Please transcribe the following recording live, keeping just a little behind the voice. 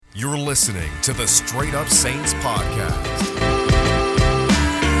You're listening to the Straight Up Saints podcast.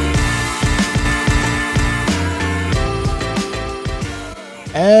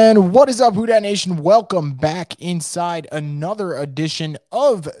 And what is up, Who Dat Nation? Welcome back inside another edition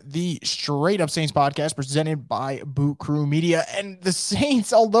of the Straight Up Saints podcast presented by Boot Crew Media. And the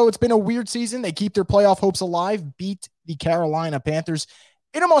Saints, although it's been a weird season, they keep their playoff hopes alive, beat the Carolina Panthers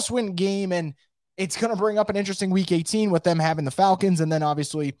in a must-win game. And it's going to bring up an interesting Week 18 with them having the Falcons and then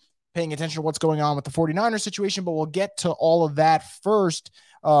obviously paying attention to what's going on with the 49ers situation. But we'll get to all of that first.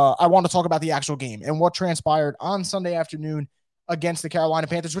 I want to talk about the actual game and what transpired on Sunday afternoon against the Carolina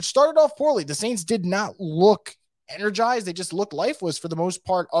Panthers, which started off poorly. The Saints did not look energized. They just looked lifeless for the most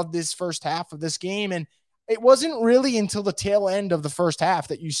part of this first half of this game. And it wasn't really until the tail end of the first half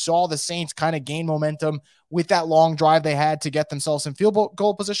that you saw the Saints kind of gain momentum with that long drive they had to get themselves in field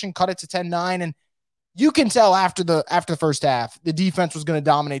goal position, cut it to 10-9. And you can tell after the first half, the defense was going to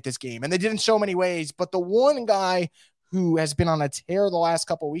dominate this game. And they did in so many ways. But the one guy who has been on a tear the last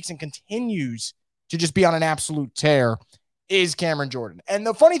couple of weeks and continues to just be on an absolute tear is Cameron Jordan. And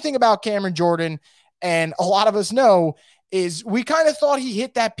the funny thing about Cameron Jordan, and a lot of us know, is we kind of thought he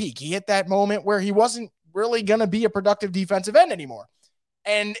hit that peak. He hit that moment where he wasn't really going to be a productive defensive end anymore.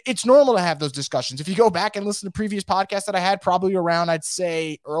 And it's normal to have those discussions. If you go back and listen to previous podcasts that I had probably around, I'd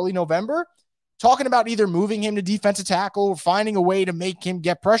say early November, talking about either moving him to defensive tackle or finding a way to make him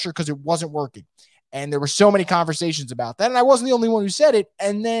get pressure because it wasn't working. And there were so many conversations about that. And I wasn't the only one who said it.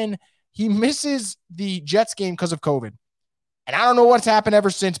 And then he misses the Jets game because of COVID. And I don't know what's happened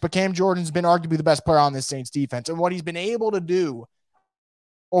ever since, but Cam Jordan's been arguably the best player on this Saints defense. And what he's been able to do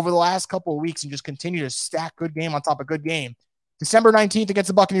over the last couple of weeks and just continue to stack good game on top of good game. December 19th against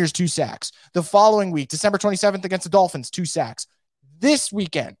the Buccaneers, 2 sacks. The following week, December 27th against the Dolphins, 2 sacks. This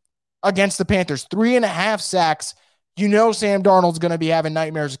weekend against the Panthers, 3.5 sacks. You know Sam Darnold's going to be having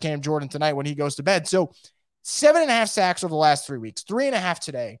nightmares of Cam Jordan tonight when he goes to bed. So 7.5 sacks over the last 3 weeks, 3.5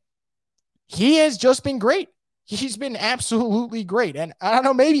 today. He has just been great. He's been absolutely great. And I don't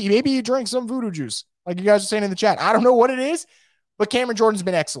know, maybe he drank some voodoo juice, like you guys are saying in the chat. I don't know what it is, but Cameron Jordan's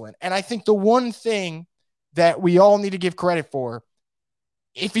been excellent. And I think the one thing that we all need to give credit for,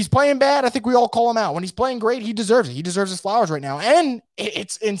 if he's playing bad, I think we all call him out. When he's playing great, he deserves it. He deserves his flowers right now. And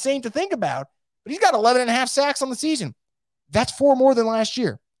it's insane to think about, but he's got 11.5 sacks on the season. That's 4 more than last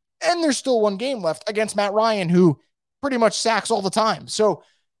year. And there's still one game left against Matt Ryan, who pretty much sacks all the time. So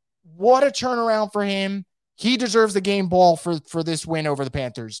what a turnaround for him. He deserves the game ball for this win over the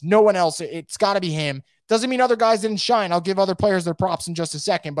Panthers. No one else. It's got to be him. Doesn't mean other guys didn't shine. I'll give other players their props in just a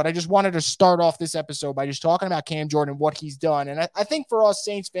second, but I just wanted to start off this episode by just talking about Cam Jordan, what he's done. And I think for us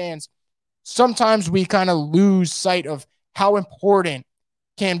Saints fans, sometimes we kind of lose sight of how important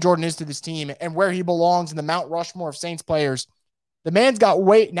Cam Jordan is to this team and where he belongs in the Mount Rushmore of Saints players. The man's got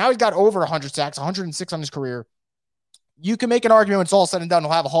now he's got over 100 sacks, 106 on his career. You can make an argument when it's all said and done,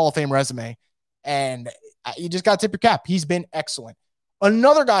 he'll have a Hall of Fame resume. And you just got to tip your cap. He's been excellent.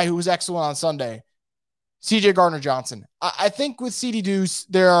 Another guy who was excellent on Sunday, CJ Gardner-Johnson. I think with CD Deuce,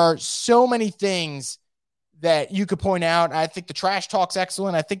 there are so many things that you could point out. I think the trash talk's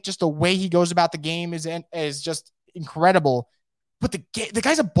excellent. I think just the way he goes about the game is just incredible. But the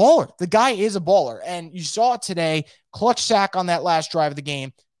guy's a baller. The guy is a baller. And you saw it today, clutch sack on that last drive of the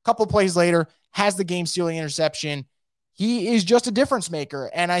game. A couple of plays later, has the game-sealing interception. He is just a difference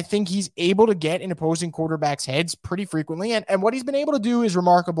maker, and I think he's able to get in opposing quarterbacks' heads pretty frequently, and what he's been able to do is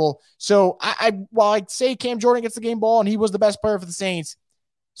remarkable. So while I say Cam Jordan gets the game ball and he was the best player for the Saints,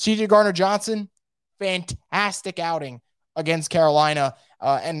 CJ Gardner-Johnson, fantastic outing against Carolina.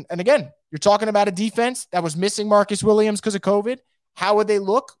 And again, you're talking about a defense that was missing Marcus Williams because of COVID. How would they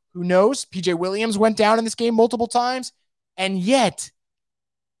look? Who knows? PJ Williams went down in this game multiple times, and yet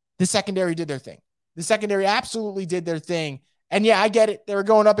the secondary did their thing. The secondary absolutely did their thing. And yeah, I get it. They were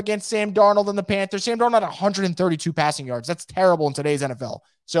going up against Sam Darnold and the Panthers. Sam Darnold had 132 passing yards. That's terrible in today's NFL.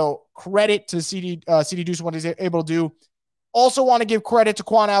 So credit to CD Deuce, what he's able to do. Also want to give credit to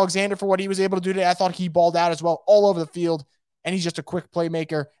Quan Alexander for what he was able to do today. I thought he balled out as well all over the field. And he's just a quick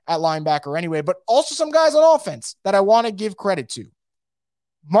playmaker at linebacker anyway. But also some guys on offense that I want to give credit to.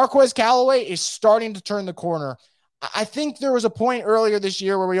 Marquez Callaway is starting to turn the corner. I think there was a point earlier this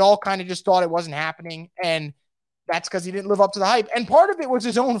year where we all kind of just thought it wasn't happening, and that's because he didn't live up to the hype. And part of it was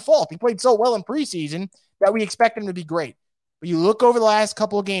his own fault. He played so well in preseason that we expect him to be great. But you look over the last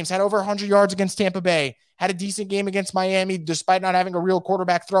couple of games, had over 100 yards against Tampa Bay, had a decent game against Miami despite not having a real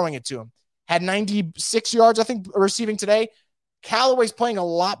quarterback throwing it to him, had 96 yards, I think, receiving today. Callaway's playing a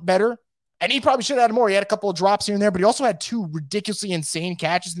lot better. And he probably should have had more. He had a couple of drops here and there, but he also had 2 ridiculously insane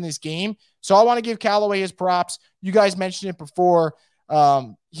catches in this game. So I want to give Callaway his props. You guys mentioned it before.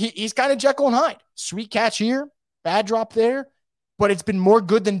 He's kind of Jekyll and Hyde. Sweet catch here, bad drop there, but it's been more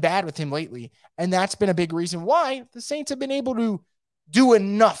good than bad with him lately. And that's been a big reason why the Saints have been able to do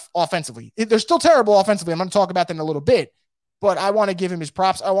enough offensively. They're still terrible offensively. I'm going to talk about that in a little bit, but I want to give him his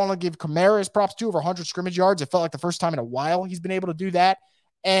props. I want to give Kamara his props too, over 100 scrimmage yards. It felt like the first time in a while he's been able to do that.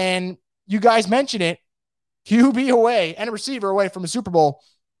 And you guys mentioned it, QB away and a receiver away from a Super Bowl.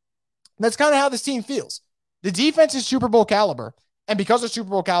 That's kind of how this team feels. The defense is Super Bowl caliber. And because of Super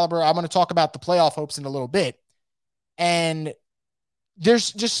Bowl caliber, I'm going to talk about the playoff hopes in a little bit. And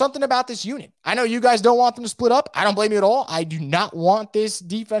there's just something about this unit. I know you guys don't want them to split up. I don't blame you at all. I do not want this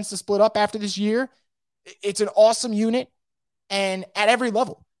defense to split up after this year. It's an awesome unit. And at every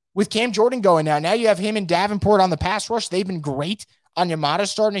level, with Cam Jordan going now you have him and Davenport on the pass rush. They've been great. Onyemata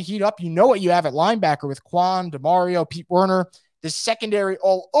starting to heat up. You know what you have at linebacker with Quan, DeMario, Pete Werner. The secondary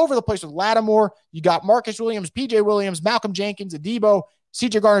all over the place with Lattimore. You got Marcus Williams, PJ Williams, Malcolm Jenkins, Adebo,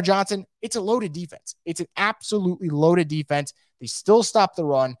 CJ Garner-Johnson. It's a loaded defense. It's an absolutely loaded defense. They still stop the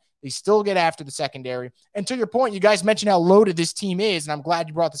run. They still get after the secondary. And to your point, you guys mentioned how loaded this team is, and I'm glad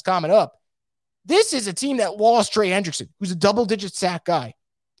you brought this comment up. This is a team that lost Trey Hendrickson, who's a double-digit sack guy,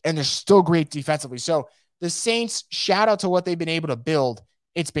 and they're still great defensively. So the Saints, shout out to what they've been able to build.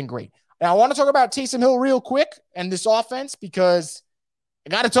 It's been great. Now, I want to talk about Taysom Hill real quick and this offense because I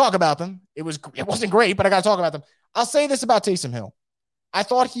got to talk about them. It wasn't great, but I got to talk about them. I'll say this about Taysom Hill. I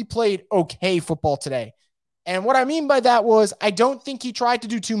thought he played okay football today. And what I mean by that was I don't think he tried to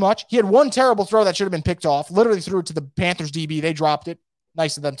do too much. He had one terrible throw that should have been picked off, literally threw it to the Panthers DB. They dropped it.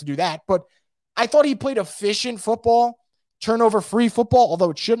 Nice of them to do that. But I thought he played efficient football, turnover-free football, although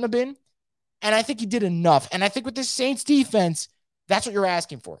it shouldn't have been. And I think he did enough. And I think with this Saints defense, that's what you're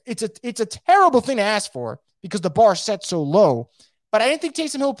asking for. It's a terrible thing to ask for because the bar set so low. But I didn't think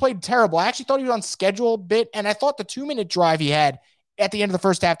Taysom Hill played terrible. I actually thought he was on schedule a bit, and I thought the 2-minute drive he had at the end of the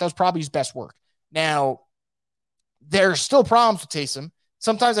first half, that was probably his best work. Now, there's still problems with Taysom.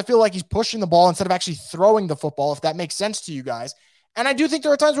 Sometimes I feel like he's pushing the ball instead of actually throwing the football, if that makes sense to you guys. And I do think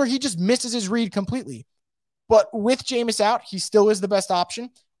there are times where he just misses his read completely. But with Jameis out, he still is the best option.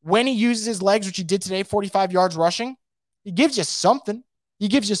 When he uses his legs, which he did today, 45 yards rushing, he gives you something.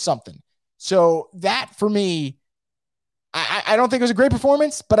 So that, for me, I don't think it was a great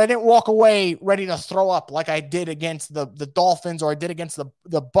performance, but I didn't walk away ready to throw up like I did against the Dolphins or I did against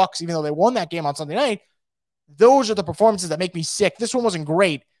the Bucs, even though they won that game on Sunday night. Those are the performances that make me sick. This one wasn't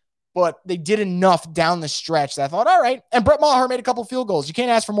great, but they did enough down the stretch that I thought, all right. And Brett Maher made a couple field goals. You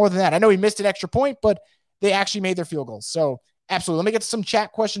can't ask for more than that. I know he missed an extra point, but they actually made their field goals. So absolutely. Let me get to some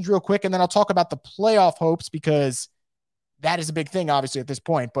chat questions real quick, and then I'll talk about the playoff hopes because that is a big thing, obviously, at this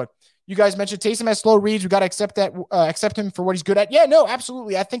point. But you guys mentioned Taysom has slow reads. We got to accept him for what he's good at. Yeah, no,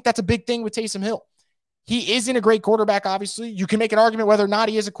 absolutely. I think that's a big thing with Taysom Hill. He isn't a great quarterback, obviously. You can make an argument whether or not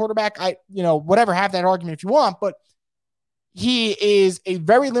he is a quarterback. Whatever, have that argument if you want. But he is a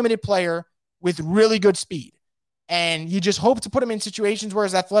very limited player with really good speed. And you just hope to put him in situations where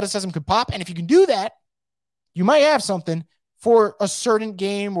his athleticism could pop. And if you can do that, you might have something for a certain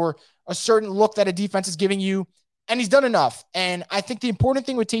game or a certain look that a defense is giving you. And he's done enough. And I think the important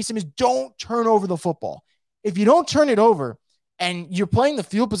thing with Taysom is don't turn over the football. If you don't turn it over and you're playing the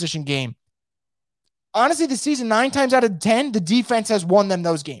field position game, honestly, this season, 9 times out of 10, the defense has won them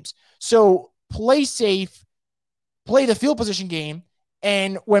those games. So play safe, play the field position game.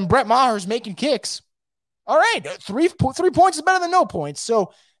 And when Brett Maher is making kicks, all right, 3 points is better than no points.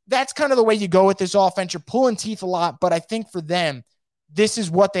 So that's kind of the way you go with this offense. You're pulling teeth a lot, but I think for them, this is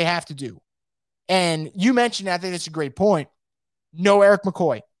what they have to do. And you mentioned, I think that's a great point. No Eric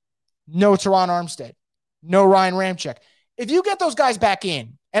McCoy, no Teron Armstead, no Ryan Ramczyk. If you get those guys back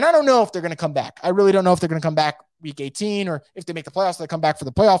in, and I don't know if they're going to come back. I really don't know if they're going to come back week 18 or if they make the playoffs, they come back for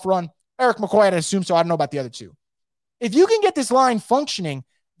the playoff run. Eric McCoy, I'd assume so. I don't know about the other two. If you can get this line functioning,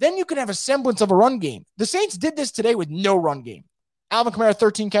 then you can have a semblance of a run game. The Saints did this today with no run game. Alvin Kamara,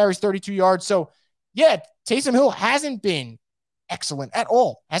 13 carries, 32 yards. So, yeah, Taysom Hill hasn't been excellent at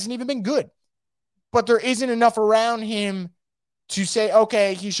all. Hasn't even been good. But there isn't enough around him to say,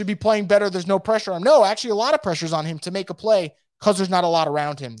 okay, he should be playing better. There's no pressure on him. No, actually, a lot of pressure is on him to make a play because there's not a lot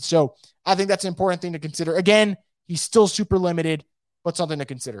around him. So I think that's an important thing to consider. Again, he's still super limited, but something to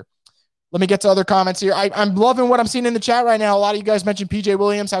consider. Let me get to other comments here. I'm loving what I'm seeing in the chat right now. A lot of you guys mentioned PJ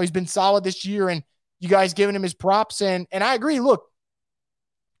Williams, how he's been solid this year, and you guys giving him his props. And I agree. Look,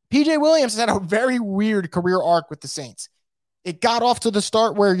 PJ Williams has had a very weird career arc with the Saints. It got off to the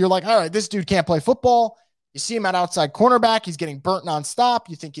start where you're like, all right, this dude can't play football. You see him at outside cornerback. He's getting burnt nonstop.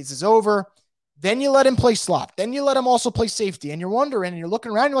 You think this is over. Then you let him play slot. Then you let him also play safety. And you're wondering, and you're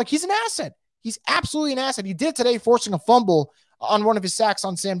looking around, you're like, he's an asset. He's absolutely an asset. He did today, forcing a fumble on one of his sacks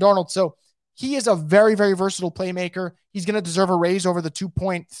on Sam Darnold. So he is a very, very versatile playmaker. He's going to deserve a raise over the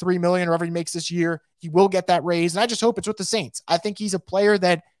 $2.3 million or whatever he makes this year. He will get that raise. And I just hope it's with the Saints. I think he's a player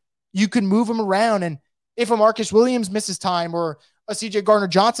that you can move him around. And if a Marcus Williams misses time or a CJ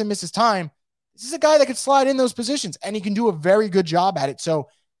Gardner-Johnson misses time, this is a guy that could slide in those positions and he can do a very good job at it. So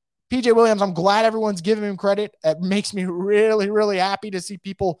PJ Williams, I'm glad everyone's giving him credit. It makes me really, really happy to see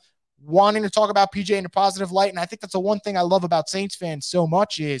people wanting to talk about PJ in a positive light. And I think that's the one thing I love about Saints fans so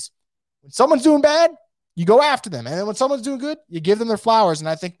much is when someone's doing bad, you go after them. And then when someone's doing good, you give them their flowers. And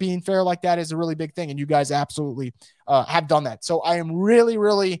I think being fair like that is a really big thing. And you guys absolutely have done that. So I am really,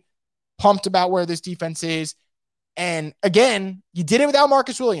 really pumped about where this defense is. And again, you did it without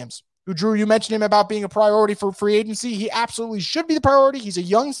Marcus Williams, who, Drew, you mentioned him about being a priority for free agency. He absolutely should be the priority. He's a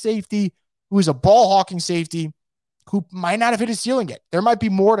young safety who is a ball-hawking safety who might not have hit his ceiling yet. There might be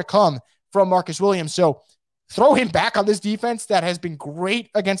more to come from Marcus Williams. So throw him back on this defense that has been great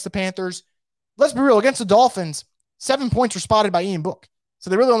against the Panthers. Let's be real, against the Dolphins, 7 points were spotted by Ian Book. So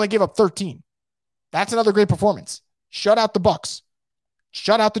they really only gave up 13. That's another great performance. Shut out the Bucs.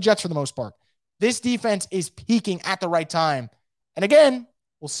 Shut out the Jets for the most part. This defense is peaking at the right time. And again,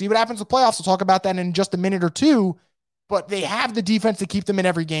 we'll see what happens with playoffs. We'll talk about that in just a minute or two. But they have the defense to keep them in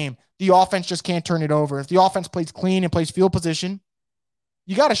every game. The offense just can't turn it over. If the offense plays clean and plays field position,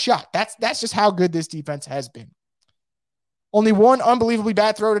 you got a shot. That's just how good this defense has been. Only one unbelievably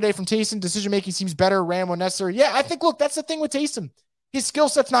bad throw today from Taysom. Decision-making seems better. Ran when necessary. Yeah, I think, look, that's the thing with Taysom. His skill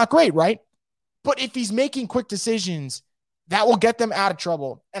set's not great, right? But if he's making quick decisions, that will get them out of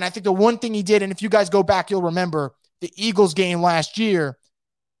trouble. And I think the one thing he did, and if you guys go back, you'll remember the Eagles game last year,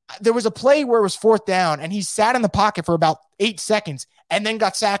 there was a play where it was 4th down, and he sat in the pocket for about 8 seconds and then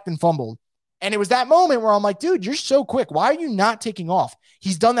got sacked and fumbled. And it was that moment where I'm like, dude, you're so quick. Why are you not taking off?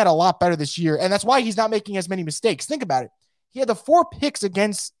 He's done that a lot better this year, and that's why he's not making as many mistakes. Think about it. He had the 4 picks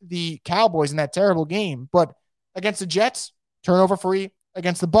against the Cowboys in that terrible game, but against the Jets, turnover free.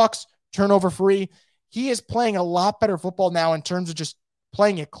 Against the Bucs, turnover free. He is playing a lot better football now in terms of just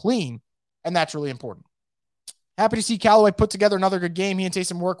playing it clean, and that's really important. Happy to see Callaway put together another good game. He and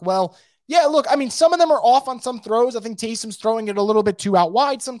Taysom work well. Yeah, look, I mean, some of them are off on some throws. I think Taysom's throwing it a little bit too out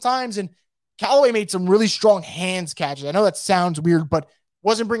wide sometimes, and Callaway made some really strong hands catches. I know that sounds weird, but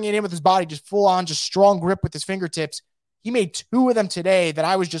wasn't bringing it in with his body, just full on, just strong grip with his fingertips. He made 2 of them today that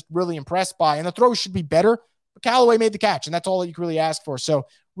I was just really impressed by, and the throws should be better, but Callaway made the catch, and that's all that you can really ask for. So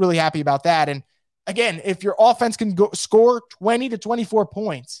really happy about that. And again, if your offense can score 20 to 24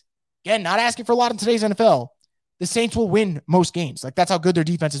 points, again, not asking for a lot in today's NFL, the Saints will win most games. Like, that's how good their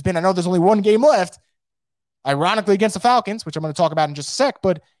defense has been. I know there's only one game left, ironically against the Falcons, which I'm going to talk about in just a sec,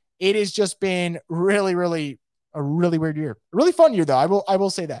 but it has just been really, really a really weird year. A really fun year, though. I will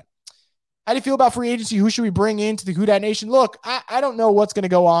say that. How do you feel about free agency? Who should we bring into the Who Dat Nation? Look, I don't know what's going to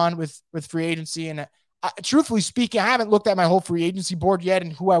go on with free agency, and truthfully speaking, I haven't looked at my whole free agency board yet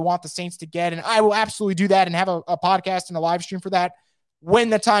and who I want the Saints to get. And I will absolutely do that and have a podcast and a live stream for that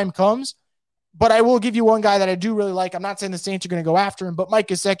when the time comes. But I will give you one guy that I do really like. I'm not saying the Saints are going to go after him, but Mike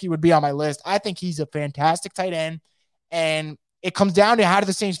Gesicki would be on my list. I think he's a fantastic tight end. And it comes down to, how do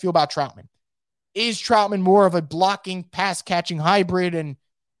the Saints feel about Troutman? Is Troutman more of a blocking, pass-catching hybrid? And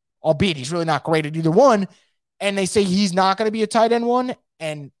albeit he's really not great at either one. And they say he's not going to be a tight end one.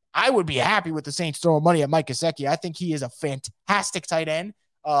 And I would be happy with the Saints throwing money at Mike Gesicki. I think he is a fantastic tight end.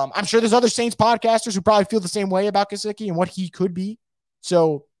 I'm sure there's other Saints podcasters who probably feel the same way about Gesicki and what he could be.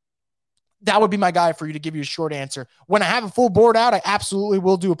 So that would be my guy for you, to give you a short answer. When I have a full board out, I absolutely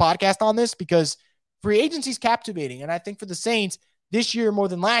will do a podcast on this, because free agency is captivating. And I think for the Saints this year, more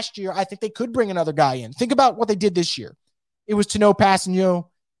than last year, I think they could bring another guy in. Think about what they did this year. It was Tano Passanio.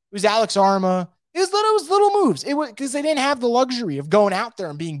 It was Alex Arma. It was little moves. It was because they didn't have the luxury of going out there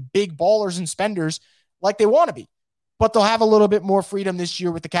and being big ballers and spenders like they want to be. But they'll have a little bit more freedom this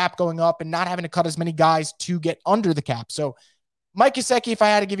year with the cap going up and not having to cut as many guys to get under the cap. So Mike Gesicki, if I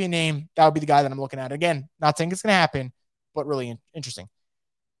had to give you a name, that would be the guy that I'm looking at. Again, not saying it's going to happen, but really interesting.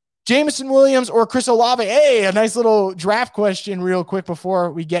 Jameson Williams or Chris Olave? Hey, a nice little draft question real quick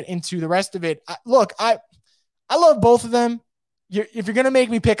before we get into the rest of it. Look, I love both of them. If you're going to make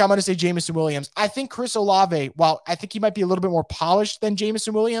me pick, I'm going to say Jameson Williams. I think Chris Olave, while I think he might be a little bit more polished than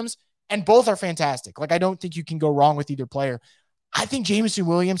Jameson Williams, and both are fantastic. Like, I don't think you can go wrong with either player. I think Jameson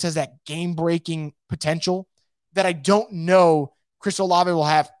Williams has that game-breaking potential that I don't know Chris Olave will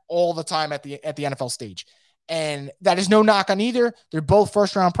have all the time at the NFL stage. And that is no knock on either. They're both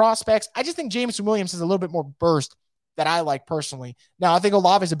first-round prospects. I just think Jameson Williams has a little bit more burst that I like personally. Now, I think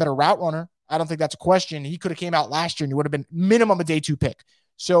Olave is a better route runner. I don't think that's a question. He could have came out last year and he would have been minimum a day 2 pick.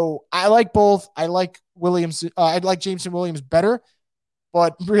 So I like both. I like Williams. I like Jameson Williams better,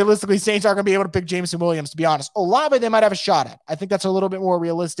 but realistically, Saints aren't going to be able to pick Jameson Williams, to be honest. Olave, they might have a shot at. I think that's a little bit more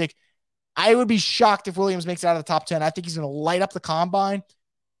realistic. I would be shocked if Williams makes it out of the top 10. I think he's going to light up the combine,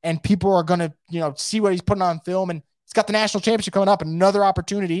 and people are going to, see what he's putting on film. And he's got the national championship coming up, another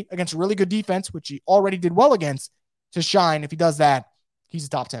opportunity against a really good defense, which he already did well against, to shine. If he does that, he's a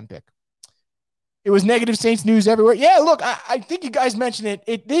top 10 pick. It was negative Saints news everywhere. Yeah, look, I think you guys mentioned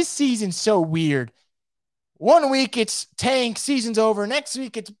it. This season's so weird. One week it's tank, season's over. Next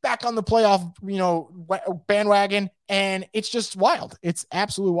week it's back on the playoff, bandwagon, and it's just wild. It's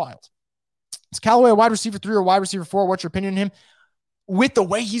absolutely wild. Is Callaway a wide receiver 3 or wide receiver 4? What's your opinion on him? With the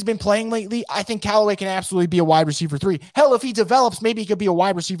way he's been playing lately, I think Callaway can absolutely be a wide receiver 3. Hell, if he develops, maybe he could be a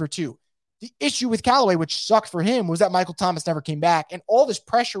wide receiver 2. The issue with Callaway, which sucked for him, was that Michael Thomas never came back, and all this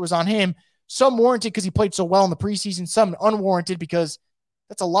pressure was on him. Some warranted because he played so well in the preseason, some unwarranted because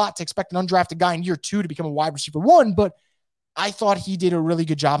that's a lot to expect an undrafted guy in year 2 to become a wide receiver 1. But I thought he did a really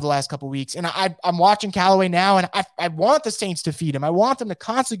good job the last couple of weeks. And I'm watching Callaway now, and I want the Saints to feed him. I want them to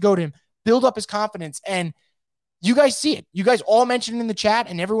constantly go to him, build up his confidence. And you guys see it. You guys all mentioned it in the chat,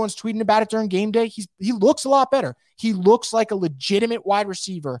 and everyone's tweeting about it during game day. He looks a lot better. He looks like a legitimate wide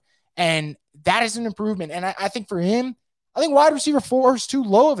receiver, and that is an improvement. And I think for him, I think wide receiver 4 is too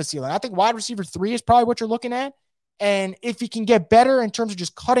low of a ceiling. I think wide receiver 3 is probably what you're looking at. And if he can get better in terms of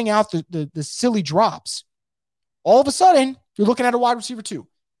just cutting out the silly drops, all of a sudden, you're looking at a wide receiver 2.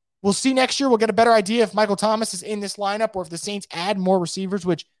 We'll see next year. We'll get a better idea if Michael Thomas is in this lineup or if the Saints add more receivers,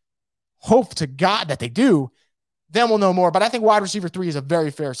 which hope to God that they do. Then we'll know more. But I think wide receiver 3 is a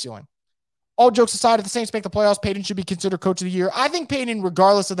very fair ceiling. All jokes aside, if the Saints make the playoffs, Peyton should be considered coach of the year. I think Peyton,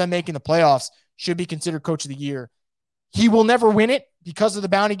 regardless of them making the playoffs, should be considered coach of the year. He will never win it because of the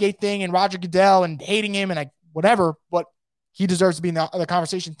Bounty Gate thing and Roger Goodell and hating him and whatever, but he deserves to be in the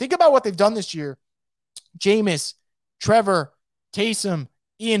conversation. Think about what they've done this year. Jameis, Trevor, Taysom,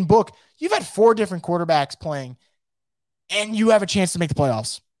 Ian Book. You've had 4 different quarterbacks playing, and you have a chance to make the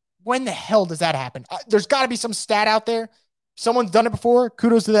playoffs. When the hell does that happen? There's got to be some stat out there. Someone's done it before.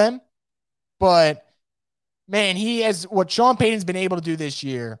 Kudos to them. But, man, what Sean Payton's been able to do this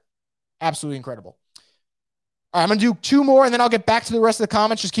year, absolutely incredible. All right, I'm going to do 2 more, and then I'll get back to the rest of the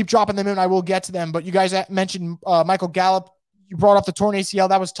comments. Just keep dropping them in, and I will get to them. But you guys mentioned Michael Gallup. You brought up the torn ACL.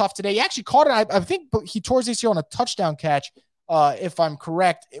 That was tough today. He actually caught it. I think he tore his ACL on a touchdown catch, if I'm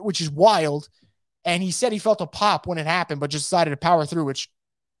correct, which is wild. And he said he felt a pop when it happened, but just decided to power through, which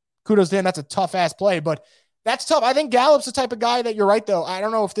kudos to him. That's a tough-ass play, but that's tough. I think Gallup's the type of guy that you're right, though. I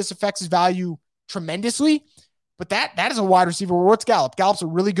don't know if this affects his value tremendously, but that is a wide receiver. What's Gallup? Gallup's a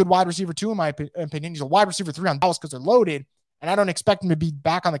really good wide receiver, too, in my opinion. He's a wide receiver 3 on Dallas because they're loaded, and I don't expect him to be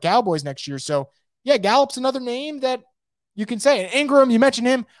back on the Cowboys next year. So, yeah, Gallup's another name that you can say. And Ingram, you mentioned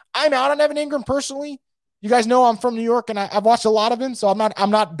him. I'm out on Evan Ingram personally. You guys know I'm from New York, and I've watched a lot of him, so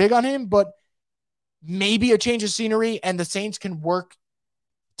I'm not big on him, but maybe a change of scenery and the Saints can work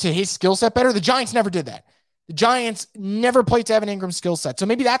to his skill set better. The Giants never did that. The Giants never played to Evan Ingram's skill set, so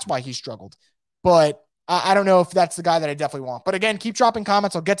maybe that's why he struggled. But I don't know if that's the guy that I definitely want. But again, keep dropping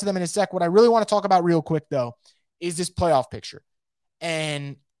comments. I'll get to them in a sec. What I really want to talk about real quick, though, is this playoff picture.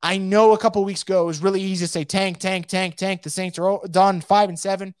 And I know a couple of weeks ago, it was really easy to say tank. The Saints are done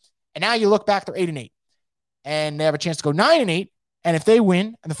 5-7. And now you look back, they're 8-8. And they have a chance to go 9-8. And if they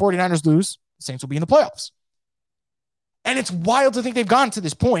win and the 49ers lose, the Saints will be in the playoffs. And it's wild to think they've gotten to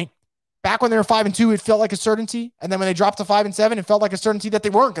this point. Back when they were 5-2, it felt like a certainty. And then when they dropped to 5-7, it felt like a certainty that they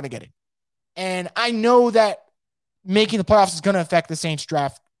weren't going to get it. And I know that making the playoffs is going to affect the Saints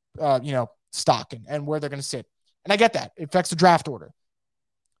draft, stock and where they're going to sit. And I get that. It affects the draft order.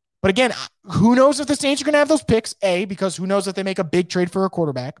 But again, who knows if the Saints are going to have those picks? A, because who knows if they make a big trade for a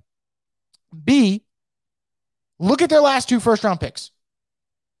quarterback. B, look at their last 2 first-round picks.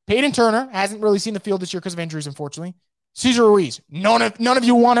 Peyton Turner hasn't really seen the field this year because of injuries, unfortunately. Cesar Ruiz, none of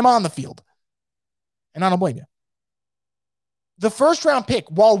you want him on the field. And I don't blame you. The first-round pick,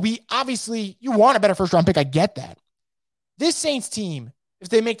 while you want a better first-round pick, I get that. This Saints team, if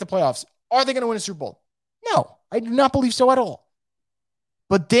they make the playoffs, are they going to win a Super Bowl? No, I do not believe so at all.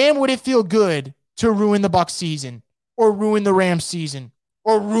 But damn, would it feel good to ruin the Bucs season or ruin the Rams season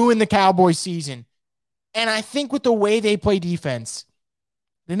or ruin the Cowboys season. And I think with the way they play defense,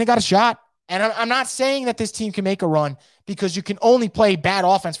 then they got a shot. And I'm not saying that this team can make a run because you can only play bad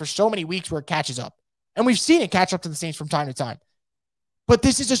offense for so many weeks where it catches up. And we've seen it catch up to the Saints from time to time. But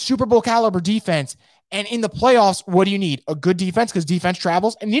this is a Super Bowl caliber defense. And in the playoffs, what do you need? A good defense because defense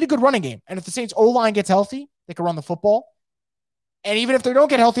travels, and you need a good running game. And if the Saints O-line gets healthy, they can run the football. And even if they don't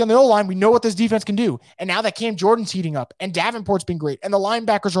get healthy on the O-line, we know what this defense can do. And now that Cam Jordan's heating up and Davenport's been great and the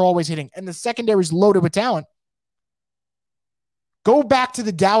linebackers are always hitting and the secondary's loaded with talent. Go back to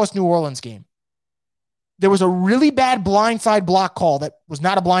the Dallas-New Orleans game. There was a really bad blindside block call that was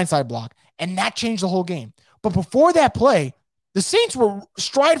not a blindside block, and that changed the whole game. But before that play, the Saints were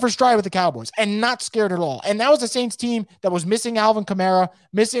stride for stride with the Cowboys and not scared at all. And that was the Saints team that was missing Alvin Kamara,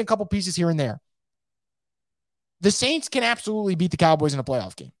 missing a couple pieces here and there. The Saints can absolutely beat the Cowboys in a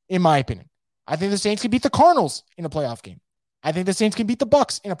playoff game, in my opinion. I think the Saints can beat the Cardinals in a playoff game. I think the Saints can beat the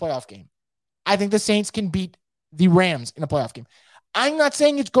Bucs in a playoff game. I think the Saints can beat the Rams in a playoff game. I'm not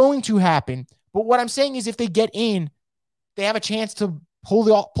saying it's going to happen, but what I'm saying is if they get in, they have a chance to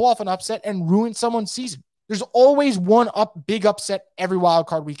pull off an upset and ruin someone's season. There's always one big upset every wild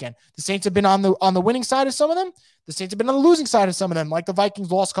card weekend. The Saints have been on the winning side of some of them. The Saints have been on the losing side of some of them, like the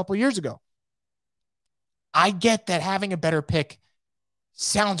Vikings lost a couple of years ago. I get that having a better pick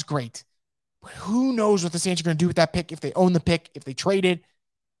sounds great, but who knows what the Saints are going to do with that pick, if they own the pick, if they trade it,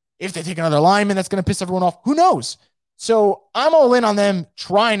 if they take another lineman that's going to piss everyone off. Who knows? So I'm all in on them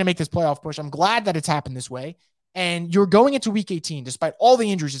trying to make this playoff push. I'm glad that it's happened this way. And you're going into week 18, despite all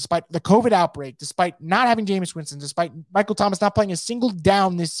the injuries, despite the COVID outbreak, despite not having Jameis Winston, despite Michael Thomas not playing a single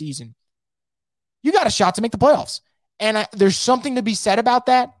down this season. You got a shot to make the playoffs. And there's something to be said about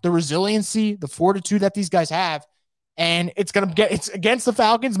that, the resiliency, the fortitude that these guys have. And it's against the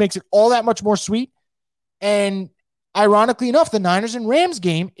Falcons, makes it all that much more sweet. And ironically enough, the Niners and Rams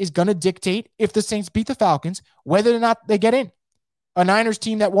game is going to dictate, if the Saints beat the Falcons, whether or not they get in. A Niners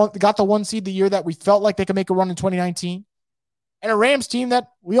team that got the 1 seed the year that we felt like they could make a run in 2019. And a Rams team that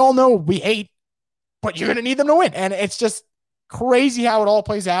we all know we hate, but you're going to need them to win. And it's just crazy how it all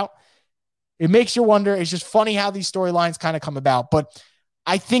plays out. It makes you wonder. It's just funny how these storylines kind of come about. But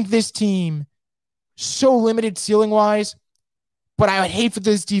I think this team, so limited ceiling-wise, but I would hate for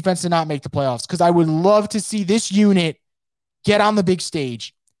this defense to not make the playoffs, because I would love to see this unit get on the big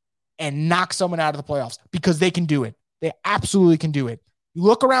stage and knock someone out of the playoffs, because they can do it. They absolutely can do it. You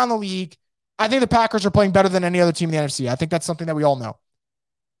look around the league, I think the Packers are playing better than any other team in the NFC. I think that's something that we all know.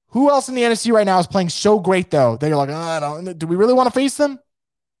 Who else in the NFC right now is playing so great, though, that you're like, do we really want to face them?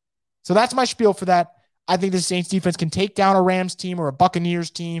 So that's my spiel for that. I think the Saints defense can take down a Rams team or a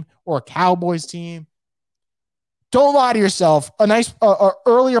Buccaneers team or a Cowboys team. Don't lie to yourself. A nice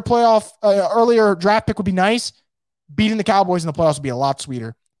earlier draft pick would be nice. Beating the Cowboys in the playoffs would be a lot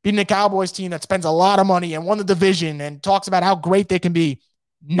sweeter. Beating a Cowboys team that spends a lot of money and won the division and talks about how great they can be,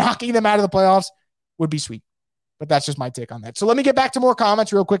 knocking them out of the playoffs would be sweet. But that's just my take on that. So let me get back to more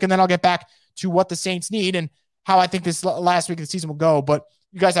comments real quick, and then I'll get back to what the Saints need and how I think this last week of the season will go. But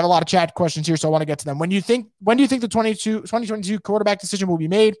you guys have a lot of chat questions here, so I want to get to them. When do you think the 2022 quarterback decision will be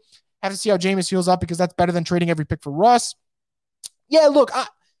made? Have to see how Jameis heals up, because that's better than trading every pick for Russ. Yeah, look,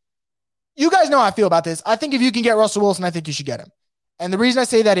 you guys know how I feel about this. I think if you can get Russell Wilson, I think you should get him. And the reason I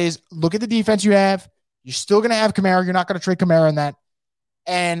say that is, look at the defense you have. You're still going to have Kamara. You're not going to trade Kamara in that.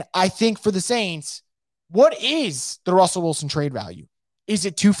 And I think for the Saints, what is the Russell Wilson trade value? Is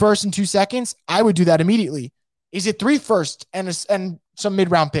it 2 firsts and 2 seconds? I would do that immediately. Is it 3 firsts and some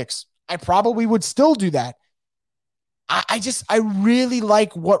mid-round picks? I probably would still do that. I really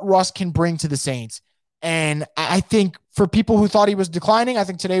like what Russ can bring to the Saints. And I think for people who thought he was declining, I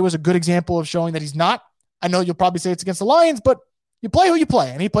think today was a good example of showing that he's not. I know you'll probably say it's against the Lions, but you play who you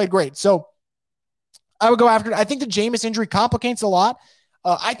play, and he played great. So I would go after it. I think the Jameis injury complicates a lot.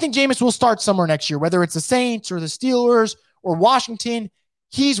 I think Jameis will start somewhere next year, whether it's the Saints or the Steelers or Washington.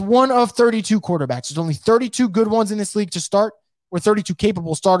 He's one of 32 quarterbacks. There's only 32 good ones in this league to start, or 32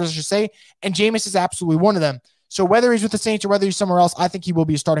 capable starters, I should say, and Jameis is absolutely one of them. So whether he's with the Saints or whether he's somewhere else, I think he will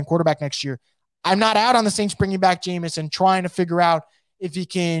be a starting quarterback next year. I'm not out on the Saints bringing back Jameis and trying to figure out if he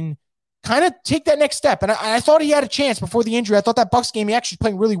can kind of take that next step. And I thought he had a chance before the injury. I thought that Bucs game, he actually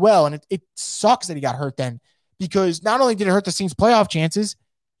playing really well. And it sucks that he got hurt then, because not only did it hurt the Saints' playoff chances,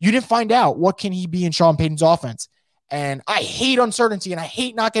 you didn't find out what can he be in Sean Payton's offense. And I hate uncertainty, and I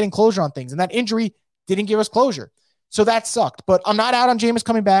hate not getting closure on things. And that injury didn't give us closure. So that sucked. But I'm not out on Jameis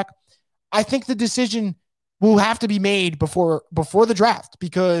coming back. I think the decision will have to be made before the draft,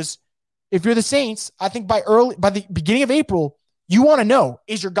 because if you're the Saints, I think by the beginning of April, you want to know,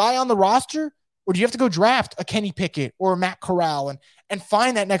 is your guy on the roster, or do you have to go draft a Kenny Pickett or a Matt Corral and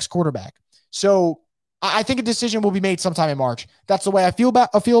find that next quarterback? So I think a decision will be made sometime in March. That's the way I feel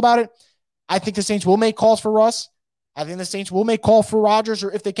about it. I think the Saints will make calls for Russ. I think the Saints will make call for Rodgers,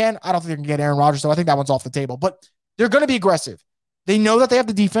 or if they can. I don't think they can get Aaron Rodgers, so I think that one's off the table. But they're going to be aggressive. They know that they have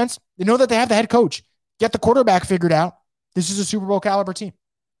the defense. They know that they have the head coach. Get the quarterback figured out. This is a Super Bowl caliber team.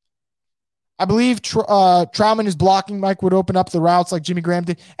 I believe Trautman is blocking. Mike would open up the routes like Jimmy Graham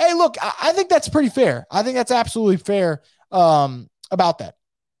did. Hey, look, I think that's pretty fair. I think that's absolutely fair about that.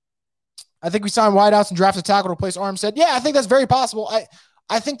 I think we signed wideouts and drafted a tackle to replace Armstead. Yeah, I think that's very possible.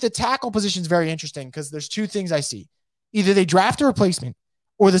 I think the tackle position is very interesting because there's two things I see. Either they draft a replacement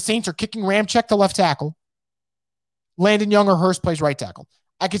or the Saints are kicking Ramczyk to left tackle. Landon Young or Hurst plays right tackle.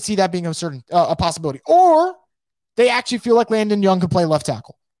 I could see that being a possibility. Or they actually feel like Landon Young could play left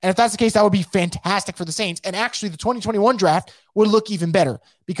tackle. And if that's the case, that would be fantastic for the Saints. And actually, the 2021 draft would look even better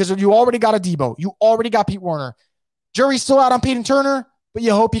because you already got a Debo. You already got Pete Werner. Jury's still out on Peyton Turner, but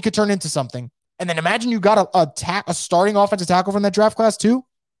you hope he could turn into something. And then imagine you got a starting offensive tackle from that draft class too.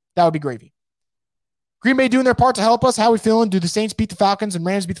 That would be gravy. Green Bay doing their part to help us. How are we feeling? Do the Saints beat the Falcons and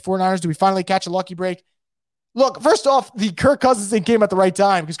Rams beat the 49ers? Do we finally catch a lucky break? Look, first off, the Kirk Cousins thing came at the right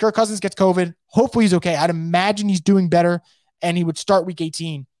time because Kirk Cousins gets COVID. Hopefully he's okay. I'd imagine he's doing better and he would start week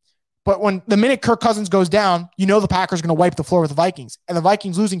 18. But when the minute Kirk Cousins goes down, you know the Packers are going to wipe the floor with the Vikings. And the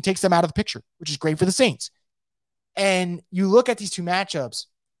Vikings losing takes them out of the picture, which is great for the Saints. And you look at these two matchups,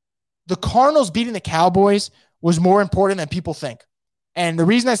 the Cardinals beating the Cowboys was more important than people think. And the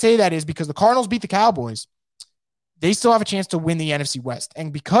reason I say that is because the Cardinals beat the Cowboys, they still have a chance to win the NFC West.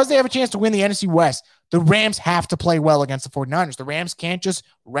 And because they have a chance to win the NFC West, the Rams have to play well against the 49ers. The Rams can't just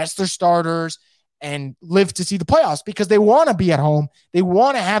rest their starters and live to see the playoffs because they want to be at home. They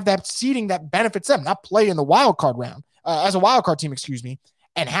want to have that seeding that benefits them, not play in the wild card round as a wild card team,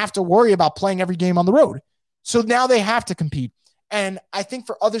 and have to worry about playing every game on the road. So now they have to compete. And I think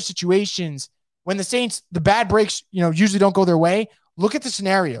for other situations, when the Saints, the bad breaks, usually don't go their way, look at the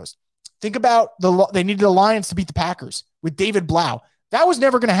scenarios. Think about they needed the Lions to beat the Packers with David Blau. That was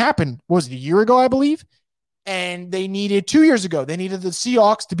never going to happen. Was it a year ago, I believe? And they needed 2 years ago. They needed the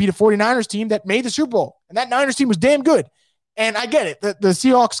Seahawks to beat a 49ers team that made the Super Bowl. And that Niners team was damn good. And I get it. The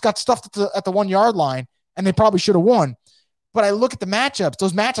Seahawks got stuffed at the 1 yard line and they probably should have won. But I look at the matchups.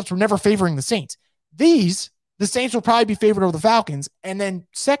 Those matchups were never favoring the Saints. The Saints will probably be favored over the Falcons. And then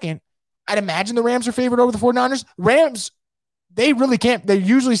second, I'd imagine the Rams are favored over the 49ers. Rams, they really can't. They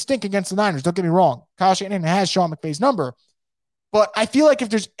usually stink against the Niners. Don't get me wrong. Kyle Shanahan has Sean McVay's number. But I feel like if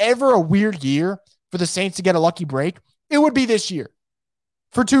there's ever a weird year for the Saints to get a lucky break, it would be this year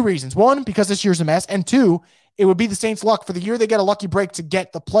for two reasons. One, because this year's a mess. And two, it would be the Saints' luck for the year they get a lucky break to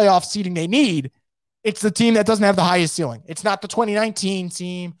get the playoff seeding they need. It's the team that doesn't have the highest ceiling. It's not the 2019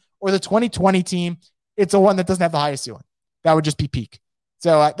 team or the 2020 team. It's the one that doesn't have the highest ceiling. That would just be peak.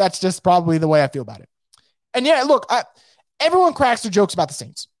 So that's just probably the way I feel about it. And yeah, look, everyone cracks their jokes about the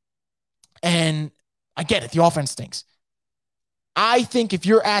Saints. And I get it. The offense stinks. I think if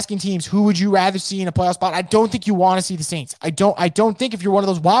you're asking teams, who would you rather see in a playoff spot? I don't think you want to see the Saints. I don't think if you're one of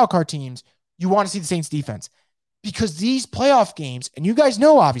those wild card teams, you want to see the Saints defense. Because these playoff games, and you guys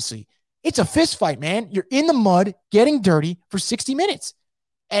know, obviously, it's a fist fight, man. You're in the mud, getting dirty for 60 minutes.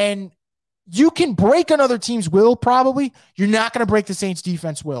 And you can break another team's will, probably. You're not going to break the Saints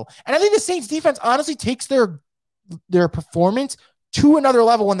defense will. And I think the Saints defense honestly takes their performance to another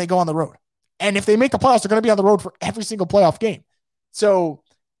level when they go on the road. And if they make the playoffs, they're going to be on the road for every single playoff game. So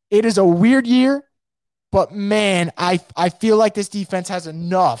it is a weird year, but man, I feel like this defense has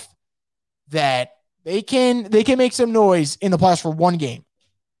enough that they can make some noise in the playoffs for one game.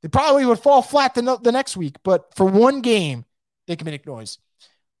 They probably would fall flat the next week, but for one game, they can make noise.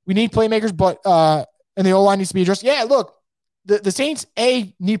 We need playmakers, but and the O-line needs to be addressed. Yeah, look, the Saints,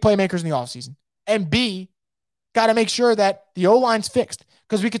 A, need playmakers in the offseason, and B, got to make sure that the O-line's fixed.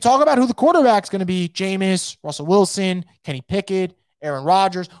 Because we could talk about who the quarterback's going to be, Jameis, Russell Wilson, Kenny Pickett, Aaron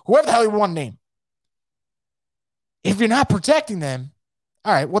Rodgers, whoever the hell you want to name. If you're not protecting them,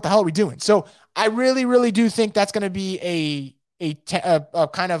 all right, what the hell are we doing? So I really, really do think that's going to be a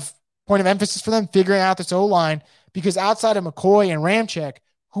kind of point of emphasis for them, figuring out this O-line, because outside of McCoy and Ramczyk,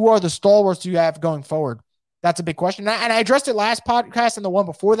 who are the stalwarts you have going forward? That's a big question. And I addressed it last podcast and the one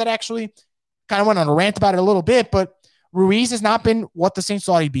before that, actually. Kind of went on a rant about it a little bit, but Ruiz has not been what the Saints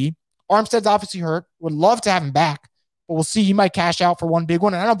thought he'd be. Armstead's obviously hurt. Would love to have him back, but we'll see. He might cash out for one big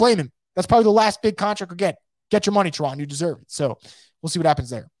one, and I don't blame him. That's probably the last big contract we'll get. Get your money, Tron. You deserve it. So we'll see what happens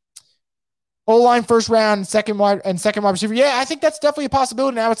there. O-line first round, second wide receiver. Yeah, I think that's definitely a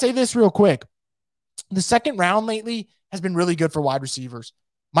possibility. And I would say this real quick. The second round lately has been really good for wide receivers.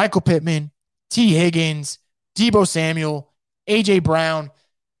 Michael Pittman, T. Higgins, Deebo Samuel, A.J. Brown.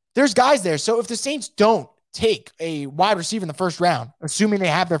 There's guys there. So if the Saints don't take a wide receiver in the first round, assuming they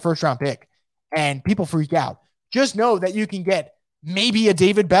have their first round pick, and people freak out, just know that you can get maybe a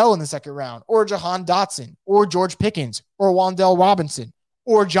David Bell in the second round, or Jahan Dotson, or George Pickens, or Wan'Dale Robinson,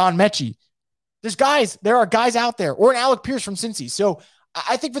 or John Mechie. There are guys out there, or an Alec Pierce from Cincy. So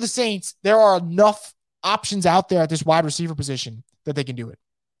I think for the Saints, there are enough options out there at this wide receiver position that they can do it.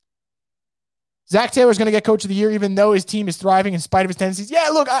 Zach Taylor is going to get coach of the year, even though his team is thriving in spite of his tendencies. Yeah,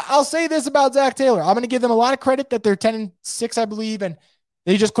 look, I'll say this about Zach Taylor. I'm going to give them a lot of credit that they're 10-6, I believe, and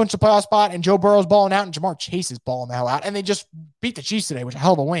they just clinched the playoff spot, and Joe Burrow's balling out, and Jamar Chase is balling the hell out, and they just beat the Chiefs today, which is a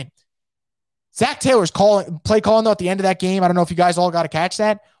hell of a win. Zach Taylor's play calling, though, at the end of that game, I don't know if you guys all got to catch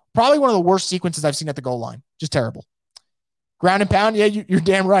that. Probably one of the worst sequences I've seen at the goal line. Just terrible. Ground and pound, yeah, you're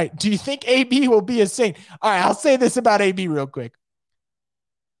damn right. Do you think AB will be a Saint? All right, I'll say this about AB real quick.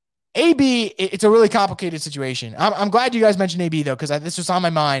 AB, it's a really complicated situation. I'm glad you guys mentioned AB, though, because this was on my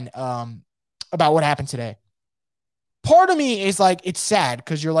mind about what happened today. Part of me is like, it's sad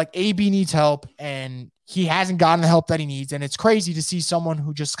because you're like, AB needs help and he hasn't gotten the help that he needs. And it's crazy to see someone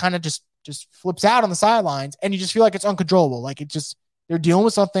who just kind of just flips out on the sidelines and you just feel like it's uncontrollable. Like they're dealing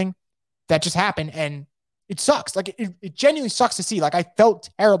with something that just happened and it sucks. Like it genuinely sucks to see. Like I felt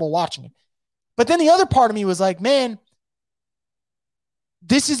terrible watching it. But then the other part of me was like, man,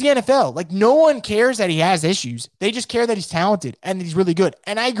 this is the NFL. Like no one cares that he has issues. They just care that he's talented and that he's really good.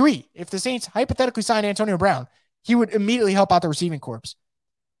 And I agree. If the Saints hypothetically signed Antonio Brown, he would immediately help out the receiving corps.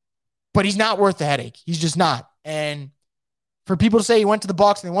 But he's not worth the headache. He's just not. And for people to say he went to the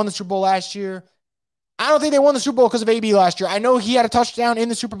Bucs and they won the Super Bowl last year, I don't think they won the Super Bowl because of AB last year. I know he had a touchdown in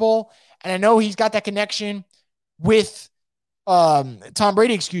the Super Bowl, and I know he's got that connection with Tom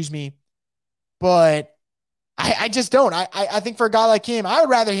Brady, but I just don't. I think for a guy like him, I would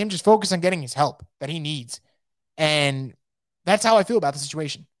rather him just focus on getting his help that he needs. And that's how I feel about the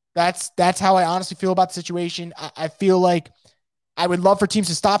situation. That's how I honestly feel about the situation. I feel like I would love for teams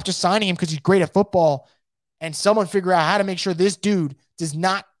to stop just signing him because he's great at football and someone figure out how to make sure this dude does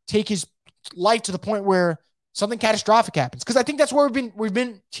not take his life to the point where something catastrophic happens. Because I think that's where we've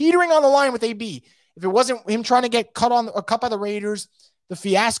been teetering on the line with AB. If it wasn't him trying to get cut by the Raiders, the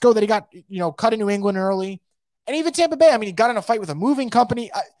fiasco that he got, cut in New England early, and even Tampa Bay. I mean, he got in a fight with a moving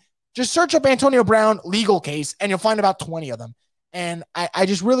company. Just search up Antonio Brown legal case, and you'll find about 20 of them. And I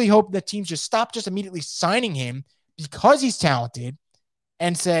just really hope that teams just stop just immediately signing him because he's talented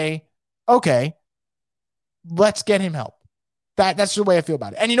and say, okay, let's get him help. That's the way I feel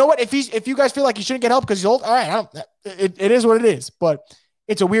about it. And you know what? If you guys feel like he shouldn't get help because he's old, all right, it is what it is. But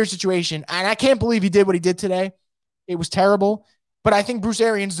it's a weird situation. And I can't believe he did what he did today. It was terrible. But I think Bruce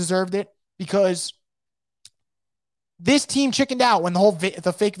Arians deserved it because this team chickened out when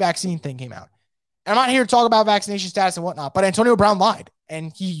the fake vaccine thing came out. And I'm not here to talk about vaccination status and whatnot, but Antonio Brown lied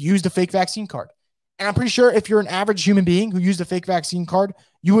and he used a fake vaccine card. And I'm pretty sure if you're an average human being who used a fake vaccine card,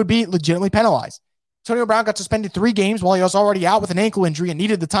 you would be legitimately penalized. Antonio Brown got suspended 3 games while he was already out with an ankle injury and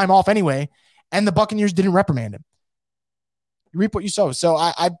needed the time off anyway. And the Buccaneers didn't reprimand him. You reap what you sow. So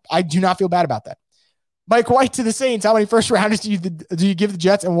I do not feel bad about that. Mike White to the Saints. How many first rounders do you give the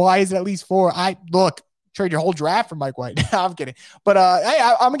Jets, and why is it at least 4? Trade your whole draft for Mike White. I'm kidding. But hey,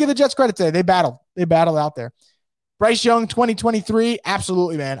 I'm going to give the Jets credit today. They battled out there. Bryce Young, 2023.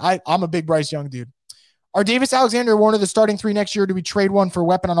 Absolutely, man. I'm a big Bryce Young dude. Are Davis, Alexander, Warner the starting 3 next year? Do we trade one for a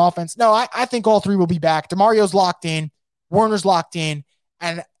weapon on offense? No, I think all 3 will be back. DeMario's locked in. Warner's locked in.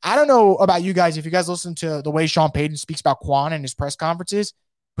 And I don't know about you guys, if you guys listen to the way Sean Payton speaks about Quan in his press conferences,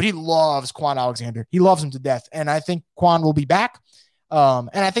 but he loves Quan Alexander. He loves him to death. And I think Quan will be back. And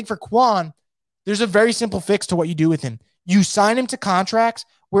I think for Quan, there's a very simple fix to what you do with him. You sign him to contracts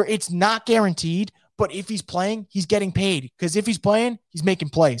where it's not guaranteed, but if he's playing, he's getting paid. Because if he's playing, he's making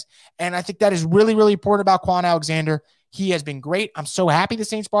plays. And I think that is really, really important about Quan Alexander. He has been great. I'm so happy the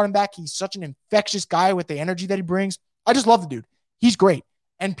Saints brought him back. He's such an infectious guy with the energy that he brings. I just love the dude. He's great.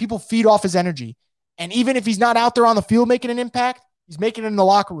 And people feed off his energy. And even if he's not out there on the field making an impact, he's making it in the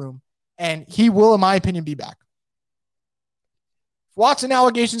locker room. And he will, in my opinion, be back. Watson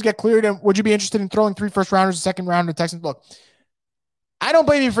allegations get cleared, and would you be interested in throwing 3 first rounders, a second rounder to Texans? Look, I don't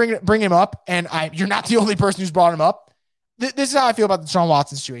blame you for bring him up, and you're not the only person who's brought him up. This is how I feel about the Deshaun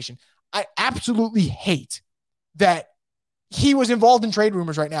Watson situation. I absolutely hate that he was involved in trade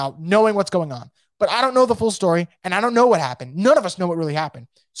rumors right now, knowing what's going on. But I don't know the full story, and I don't know what happened. None of us know what really happened.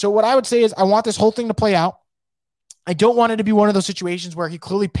 So what I would say is I want this whole thing to play out. I don't want it to be one of those situations where he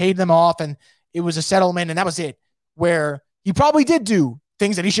clearly paid them off and it was a settlement and that was it, where he probably did do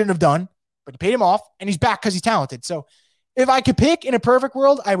things that he shouldn't have done, but he paid him off and he's back because he's talented. So if I could pick in a perfect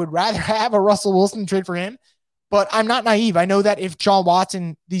world, I would rather have a Russell Wilson trade for him, but I'm not naive. I know that if John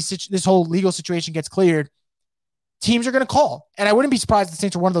Watson, this whole legal situation gets cleared, teams are going to call. And I wouldn't be surprised if the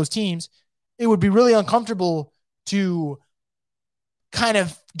Saints are one of those teams. It would be really uncomfortable to kind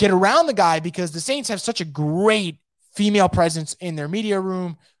of get around the guy because the Saints have such a great female presence in their media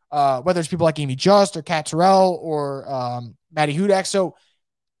room. whether it's people like Amy Just or Kat Terrell or Maddie Hudak. So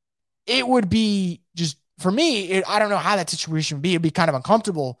it would be just, for me, I don't know how that situation would be. It'd be kind of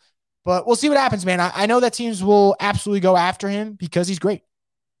uncomfortable, but we'll see what happens, man. I know that teams will absolutely go after him because he's great.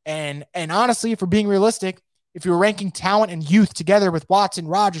 And honestly, if we're being realistic, if you're ranking talent and youth together with Watson,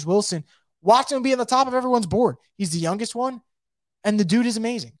 Rodgers, Wilson, Watson would be on the top of everyone's board. He's the youngest one, and the dude is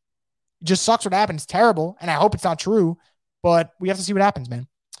amazing. It just sucks what happened. It's terrible, and I hope it's not true, but we have to see what happens, man.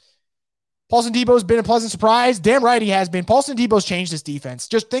 Paulson Debo's been a pleasant surprise. Damn right he has been. Paulson Debo's changed this defense.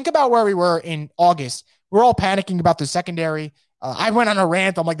 Just think about where we were in August. We're all panicking about the secondary. I went on a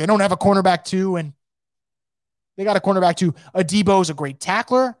rant. I'm like, they don't have a cornerback too, and they got a cornerback too. Debo's a great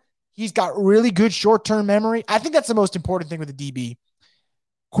tackler. He's got really good short-term memory. I think that's the most important thing with the DB.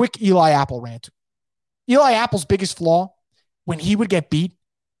 Quick Eli Apple rant. Eli Apple's biggest flaw, when he would get beat,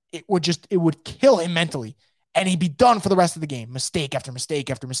 it would kill him mentally, and he'd be done for the rest of the game. Mistake after mistake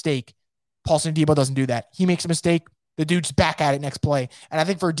after mistake. Paulson Debo doesn't do that. He makes a mistake, the dude's back at it next play. And I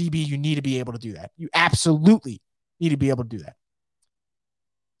think for a DB, you need to be able to do that. You absolutely need to be able to do that.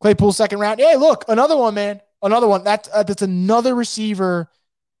 Claypool second round. Hey, look, another one, man. Another one. That's another receiver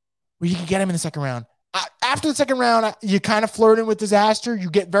where you can get him in the second round. After the second round, you kind of flirting with disaster. You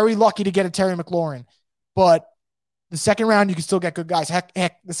get very lucky to get a Terry McLaurin. But the second round, you can still get good guys. Heck,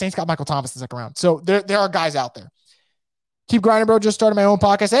 the Saints got Michael Thomas in the second round. So there are guys out there. Keep grinding, bro. Just started my own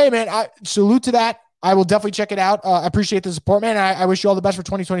podcast. Hey, man, I salute to that. I will definitely check it out. I appreciate the support, man. I wish you all the best for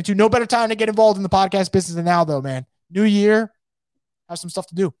 2022. No better time to get involved in the podcast business than now, though, man. New year, have some stuff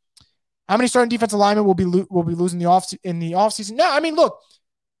to do. How many starting defensive linemen will be losing in the offseason? No, I mean, look,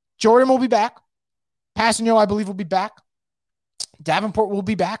 Jordan will be back. Passanio, I believe, will be back. Davenport will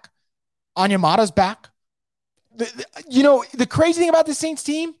be back. Onyemata's back. The crazy thing about the Saints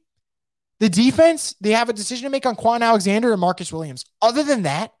team, the defense, they have a decision to make on Quan Alexander and Marcus Williams. Other than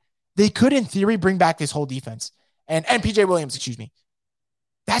that, they could, in theory, bring back this whole defense. And PJ Williams, excuse me.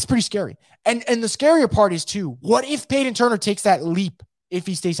 That's pretty scary. And the scarier part is, too, what if Peyton Turner takes that leap if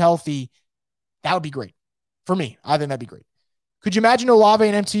he stays healthy? That would be great. For me, I think that'd be great. Could you imagine Olave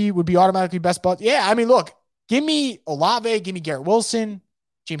and MT would be automatically best buds? Yeah, I mean, look, give me Olave, give me Garrett Wilson,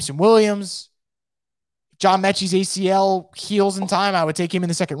 Jameson Williams. John Mechie's ACL heals in time, I would take him in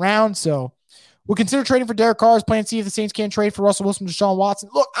the second round. So we'll consider trading for Derek Carr's plan. See if the Saints can't trade for Russell Wilson, Deshaun Watson.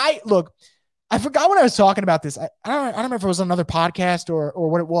 Look, I forgot when I was talking about this. I don't remember if it was on another podcast or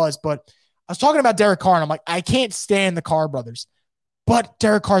what it was, but I was talking about Derek Carr, and I'm like, I can't stand the Carr brothers. But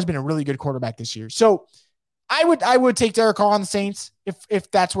Derek Carr's been a really good quarterback this year. So I would take Derek Carr on the Saints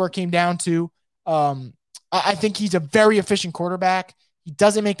if that's where it came down to. I think he's a very efficient quarterback. He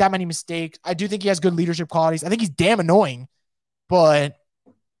doesn't make that many mistakes. I do think he has good leadership qualities. I think he's damn annoying, but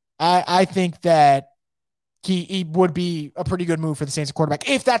I think that he would be a pretty good move for the Saints quarterback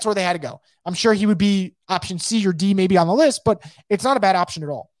if that's where they had to go. I'm sure he would be option C or D maybe on the list, but it's not a bad option at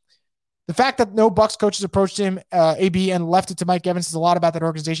all. The fact that no Bucs coaches approached him, AB, and left it to Mike Evans says a lot about that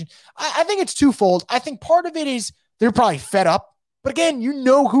organization. I think it's twofold. I think part of it is they're probably fed up. But again, you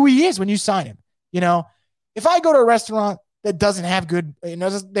know who he is when you sign him. If I go to a restaurant that doesn't have good, they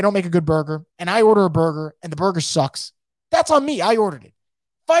don't make a good burger, and I order a burger and the burger sucks, that's on me. I ordered it.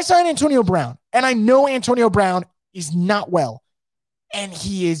 If I sign Antonio Brown and I know Antonio Brown is not well and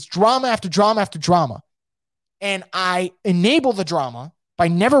he is drama after drama after drama, and I enable the drama by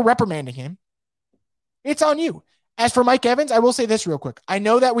never reprimanding him, it's on you. As for Mike Evans, I will say this real quick. I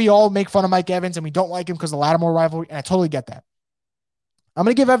know that we all make fun of Mike Evans and we don't like him because of the Lattimore rivalry, and I totally get that. I'm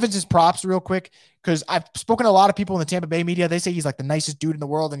going to give Evans his props real quick because I've spoken to a lot of people in the Tampa Bay media. They say he's like the nicest dude in the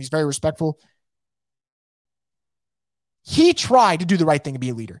world and he's very respectful. He tried to do the right thing and be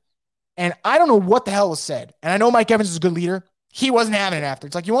a leader. And I don't know what the hell was said. And I know Mike Evans is a good leader. He wasn't having it after.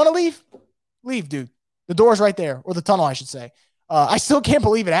 It's like, you want to leave? Leave, dude. The door's right there, or the tunnel, I should say. I still can't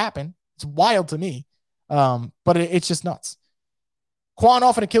believe it happened. It's wild to me. But it's just nuts. Quan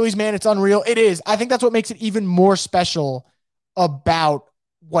off an Achilles, man, it's unreal. It is. I think that's what makes it even more special about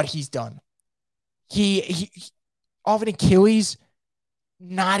what he's done. He off an Achilles,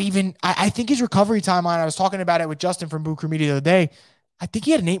 not even, I think his recovery timeline, I was talking about it with Justin from Boo Crew Media the other day. I think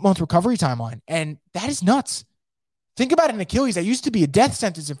he had an 8-month recovery timeline, and that is nuts. Think about an Achilles. That used to be a death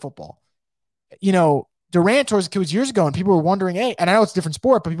sentence in football. Durant tore his Achilles years ago, and people were wondering, hey, and I know it's a different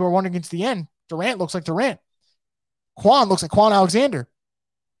sport, but people were wondering into the end, Durant looks like Durant. Quan looks like Quan Alexander.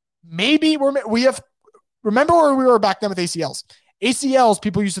 Maybe remember where we were back then with ACLs. ACLs,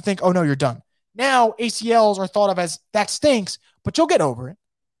 people used to think, oh no, you're done. Now ACLs are thought of as that stinks, but you'll get over it.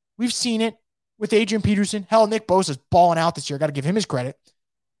 We've seen it with Adrian Peterson. Hell, Nick Bosa's balling out this year. Got to give him his credit.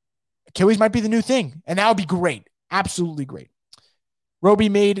 Achilles might be the new thing, and that would be great. Absolutely great.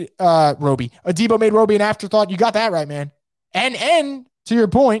 Adebo made Roby an afterthought. You got that right, man. And to your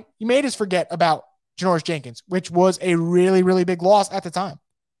point, he made us forget about Janoris Jenkins, which was a really, really big loss at the time.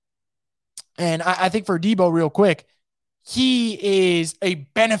 And I think for Adebo, real quick, he is a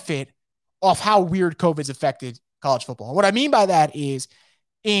benefit of how weird COVID's affected college football. And what I mean by that is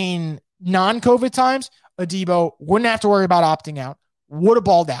in non-COVID times, Adebo wouldn't have to worry about opting out, would have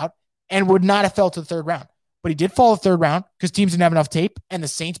balled out, and would not have fell to the third round. But he did fall the third round because teams didn't have enough tape, and the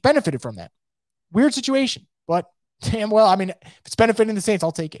Saints benefited from that. Weird situation, but damn well, I mean, if it's benefiting the Saints,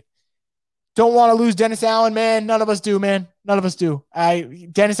 I'll take it. Don't want to lose Dennis Allen, man. None of us do, man. None of us do.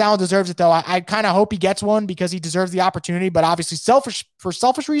 Dennis Allen deserves it, though. I kind of hope he gets one because he deserves the opportunity, but obviously for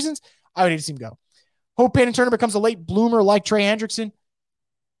selfish reasons, I would hate to see him go. Hope Peyton Turner becomes a late bloomer like Trey Hendrickson.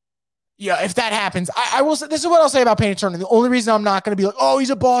 Yeah, if that happens, I will say, this is what I'll say about Peyton Turner. The only reason I'm not going to be like, oh, he's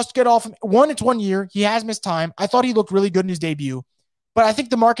a boss, get off him. One, it's 1 year. He has missed time. I thought he looked really good in his debut. But I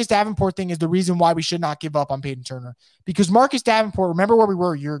think the Marcus Davenport thing is the reason why we should not give up on Peyton Turner. Because Marcus Davenport, remember where we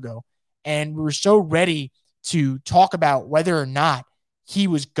were a year ago, and we were so ready to talk about whether or not he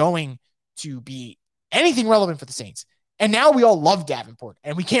was going to be anything relevant for the Saints. And now we all love Davenport,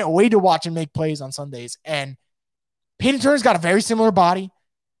 and we can't wait to watch him make plays on Sundays. And Peyton Turner's got a very similar body.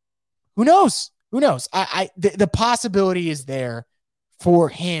 Who knows? Who knows? The possibility is there for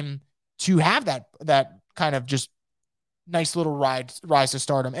him to have that kind of just nice little rise to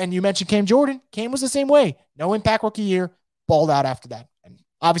stardom. And you mentioned Cam Jordan. Cam was the same way. No impact rookie year, balled out after that. And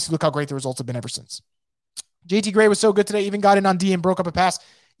obviously, look how great the results have been ever since. JT Gray was so good today, even got in on D and broke up a pass.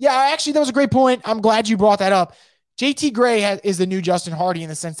 Yeah, actually, that was a great point. I'm glad you brought that up. JT Gray is the new Justin Hardy in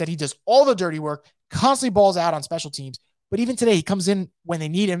the sense that he does all the dirty work, constantly balls out on special teams. But even today, he comes in when they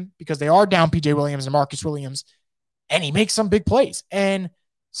need him because they are down PJ Williams and Marcus Williams, and he makes some big plays. And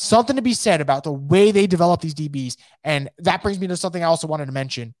something to be said about the way they develop these DBs. And that brings me to something I also wanted to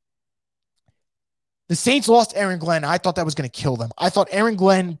mention. The Saints lost Aaron Glenn. I thought that was going to kill them. I thought Aaron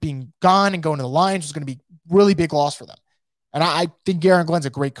Glenn being gone and going to the Lions was going to be really big loss for them. And I think Aaron Glenn's a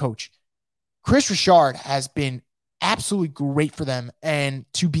great coach. Chris Richard has been absolutely great for them. And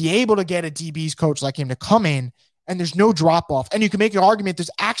to be able to get a DB's coach like him to come in and there's no drop off, and you can make an argument there's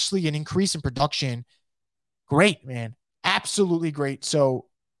actually an increase in production. Great, man. Absolutely great. So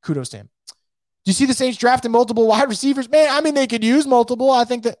kudos to him. Do you see the Saints drafting multiple wide receivers? Man, I mean, they could use multiple. I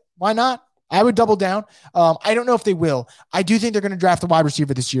think that, why not? I would double down. I don't know if they will. I do think they're going to draft a wide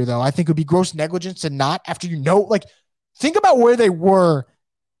receiver this year, though. I think it would be gross negligence to not after think about where they were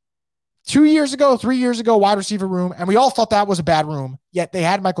 2 years ago, 3 years ago, wide receiver room, and we all thought that was a bad room, yet they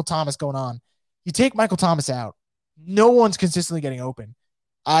had Michael Thomas going on. You take Michael Thomas out, no one's consistently getting open.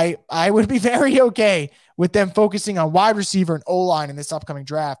 I would be very okay with them focusing on wide receiver and O-line in this upcoming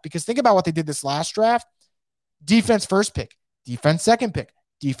draft, because think about what they did this last draft. Defense first pick, defense second pick,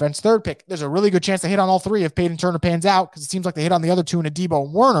 defense third pick. There's a really good chance they hit on all three if Peyton Turner pans out, because it seems like they hit on the other two in Adebo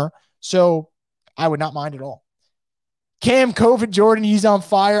and Werner. So I would not mind at all. Cam COVID Jordan, he's on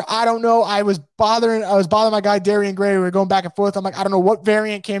fire. I don't know. I was bothering my guy Darian Gray. We were going back and forth. I'm like, I don't know what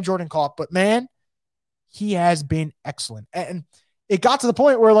variant Cam Jordan caught, but man, he has been excellent. And it got to the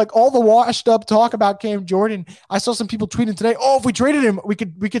point where like all the washed up talk about Cam Jordan, I saw some people tweeting today, oh, if we traded him, we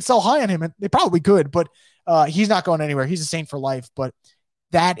could sell high on him. And they probably could, but he's not going anywhere. He's a Saint for life. But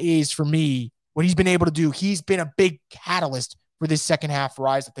that is, for me, what he's been able to do. He's been a big catalyst for this second half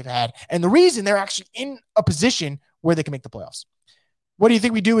rise that they've had. And the reason they're actually in a position where they can make the playoffs. What do you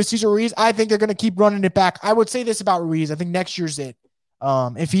think we do with Cesar Ruiz? I think they're going to keep running it back. I would say this about Ruiz. I think next year's it.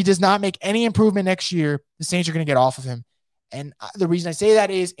 If he does not make any improvement next year, the Saints are going to get off of him. And the reason I say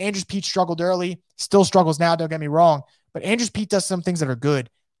that is Andrews Pete struggled early, still struggles now, don't get me wrong. But Andrews Pete does some things that are good.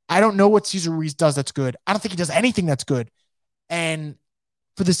 I don't know what Cesar Ruiz does that's good. I don't think he does anything that's good. And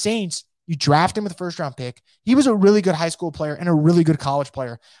for the Saints, you draft him with a first-round pick. He was a really good high school player and a really good college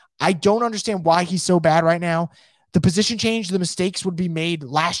player. I don't understand why he's so bad right now. The position change, the mistakes would be made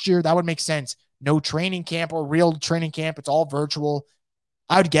last year. That would make sense. No training camp or real training camp. It's all virtual.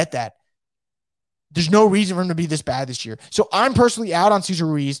 I would get that. There's no reason for him to be this bad this year. So I'm personally out on Cesar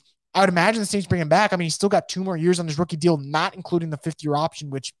Ruiz. I would imagine the Saints bring him back. I mean, he's still got 2 more years on his rookie deal, not including the 5th-year option,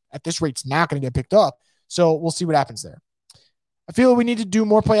 which at this rate is not going to get picked up. So we'll see what happens there. I feel we need to do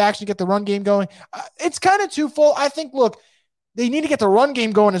more play action to get the run game going. It's kind of twofold. I think, look, they need to get the run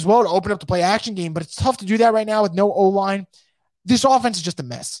game going as well to open up the play action game, but it's tough to do that right now with no O-line. This offense is just a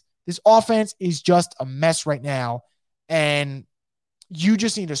mess. This offense is just a mess right now, and you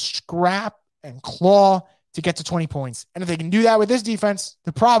just need to scrap and claw to get to 20 points. And if they can do that with this defense,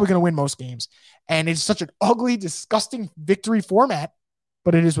 they're probably going to win most games. And it's such an ugly, disgusting victory format,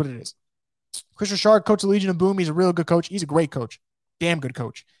 but it is what it is. Chris Richard, coach of Legion of Boom. He's a real good coach. He's a great coach. damn good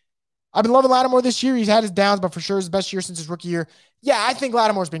coach. I've been loving Lattimore this year. He's had his downs, but for sure, it's the best year since his rookie year. Yeah, I think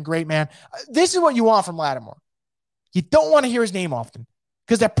Lattimore's been great, man. This is what you want from Lattimore. You don't want to hear his name often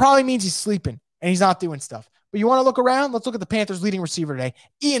because that probably means he's sleeping and he's not doing stuff. But you want to look around? Let's look at the Panthers' leading receiver today.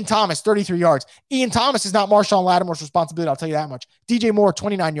 Ian Thomas, 33 yards. Ian Thomas is not Marshawn Lattimore's responsibility, I'll tell you that much. DJ Moore,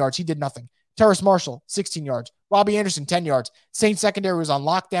 29 yards. He did nothing. Terrace Marshall, 16 yards. Robbie Anderson, 10 yards. Saints secondary was on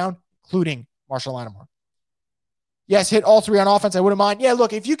lockdown, including Marshall Lattimore. Yes, hit all three on offense. I wouldn't mind. Yeah,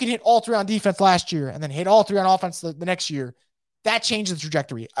 look, if you can hit all three on defense last year and then hit all three on offense the next year, that changes the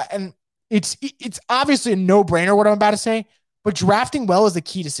trajectory. And it's obviously a no-brainer what I'm about to say, but drafting well is the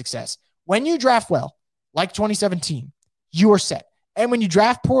key to success. When you draft well, like 2017, you are set. And when you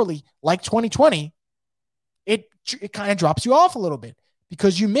draft poorly, like 2020, it kind of drops you off a little bit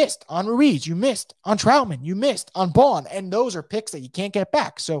because you missed on Ruiz, you missed on Troutman, you missed on Bond, and those are picks that you can't get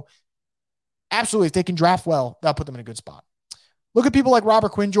back. So absolutely, if they can draft well, that'll put them in a good spot. Look at people like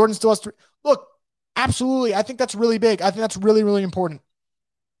Robert Quinn. Jordan still has three. Look, absolutely. I think that's really big. I think that's really, really important.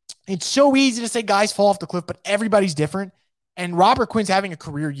 It's so easy to say guys fall off the cliff, but everybody's different. And Robert Quinn's having a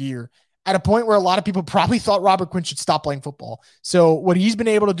career year at a point where a lot of people probably thought Robert Quinn should stop playing football. So what he's been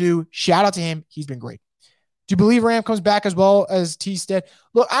able to do, shout out to him. He's been great. Do you believe Ram comes back as well as T-Stead?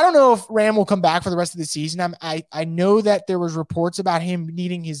 Look, I don't know if Ram will come back for the rest of the season. I know that there was reports about him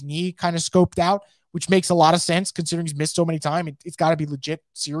needing his knee kind of scoped out, which makes a lot of sense considering he's missed so many times. It's got to be legit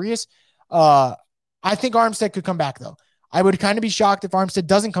serious. I think Armstead could come back, though. I would kind of be shocked if Armstead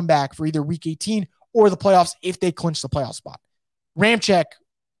doesn't come back for either week 18 or the playoffs if they clinch the playoff spot. Ramczyk,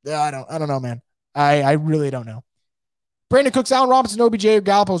 I don't know, man. I really don't know. Brandon Cooks, Allen Robinson, OBJ, or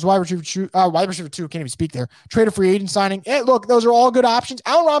Gallup was wide receiver two. Can't even speak there. Trader free agent signing. Hey, look, those are all good options.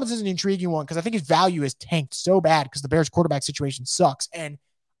 Allen Robinson is an intriguing one because I think his value has tanked so bad because the Bears quarterback situation sucks. And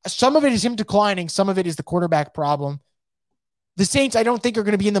some of it is him declining. Some of it is the quarterback problem. The Saints, I don't think are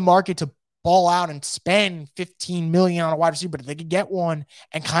going to be in the market to ball out and spend $15 million on a wide receiver, but if they could get one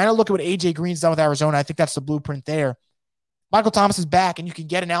and kind of look at what AJ Green's done with Arizona, I think that's the blueprint there. Michael Thomas is back, and you can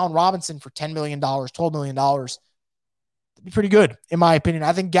get an Allen Robinson for $10 million, $12 million. That'd be pretty good, in my opinion.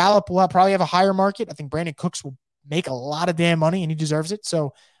 I think Gallup will probably have a higher market. I think Brandon Cooks will make a lot of damn money, and he deserves it.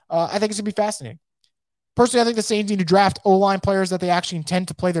 So I think it's going to be fascinating. Personally, I think the Saints need to draft O-line players that they actually intend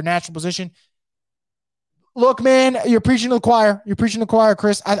to play their natural position. Look, man, you're preaching to the choir. You're preaching to the choir,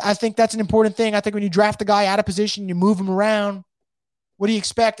 Chris. I think that's an important thing. I think when you draft a guy out of position, you move him around. What do you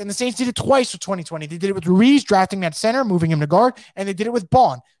expect? And the Saints did it twice for 2020. They did it with Ruiz, drafting that center, moving him to guard, and they did it with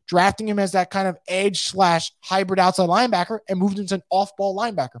Bond, drafting him as that kind of edge/hybrid outside linebacker and moved him to an off-ball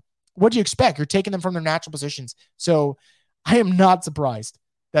linebacker. What do you expect? You're taking them from their natural positions. So I am not surprised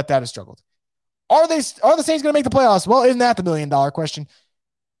that has struggled. Are the Saints going to make the playoffs? Well, isn't that the $1 million question?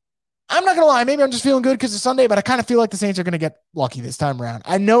 I'm not going to lie. Maybe I'm just feeling good because it's Sunday, but I kind of feel like the Saints are going to get lucky this time around.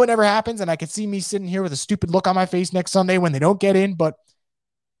 I know it never happens, and I can see me sitting here with a stupid look on my face next Sunday when they don't get in, but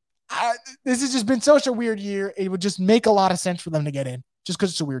this has just been such a weird year. It would just make a lot of sense for them to get in just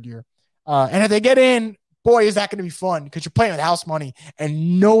because it's a weird year. And if they get in, boy, is that going to be fun because you're playing with house money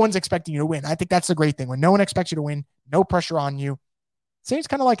and no one's expecting you to win. I think that's the great thing. When no one expects you to win, no pressure on you. Saints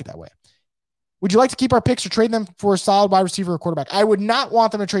kind of like it that way. Would you like to keep our picks or trade them for a solid wide receiver or quarterback? I would not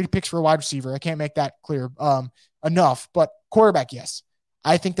want them to trade picks for a wide receiver. I can't make that clear enough, but quarterback, yes.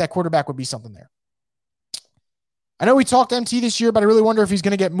 I think that quarterback would be something there. I know we talked MT this year, but I really wonder if he's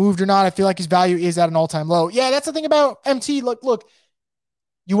going to get moved or not. I feel like his value is at an all-time low. Yeah, that's the thing about MT. Look,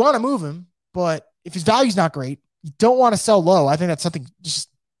 you want to move him, but if his value's not great, you don't want to sell low. I think that's something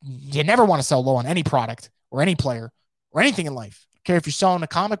you never want to sell low on any product or any player or anything in life. I don't care if you're selling a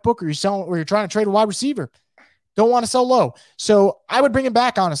comic book or you're trying to trade a wide receiver. Don't want to sell low. So I would bring him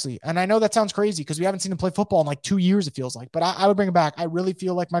back, honestly. And I know that sounds crazy because we haven't seen him play football in like 2 years, it feels like. But I would bring him back. I really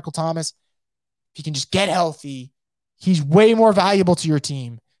feel like Michael Thomas, if he can just get healthy, he's way more valuable to your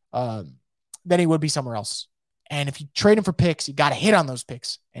team than he would be somewhere else. And if you trade him for picks, you got to hit on those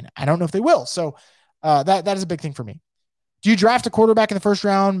picks. And I don't know if they will. So that is a big thing for me. Do you draft a quarterback in the first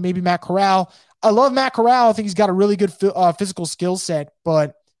round? Maybe Matt Corral. I love Matt Corral. I think he's got a really good physical skill set.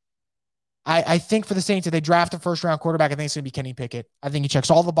 But I think for the Saints, if they draft a first-round quarterback, I think it's going to be Kenny Pickett. I think he checks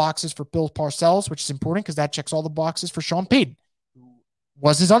all the boxes for Bill Parcells, which is important because that checks all the boxes for Sean Payton, who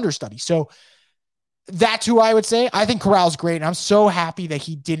was his understudy. So that's who I would say. I think Corral's great, and I'm so happy that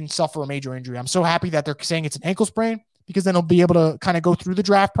he didn't suffer a major injury. I'm so happy that they're saying it's an ankle sprain because then he'll be able to kind of go through the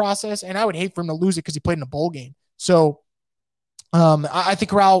draft process, and I would hate for him to lose it because he played in a bowl game. So I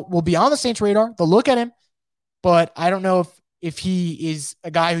think Corral will be on the Saints' radar. They'll look at him, but I don't know if he is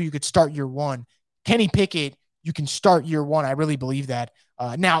a guy who you could start year one. Kenny Pickett, you can start year one. I really believe that.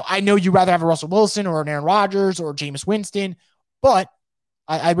 Now, I know you'd rather have a Russell Wilson or an Aaron Rodgers or Jameis Winston But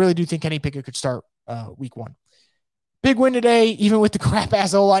I really do think Kenny Pickett could start week 1. Big win today, even with the crap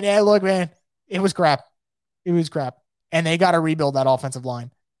ass O-line. Yeah, look, man, it was crap. It was crap. And they got to rebuild that offensive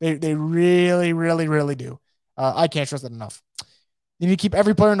line. They really, really, really do. I can't trust that enough. You need to keep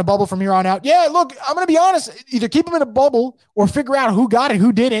every player in the bubble from here on out. Yeah, look, I'm going to be honest. Either keep them in a bubble or figure out who got it,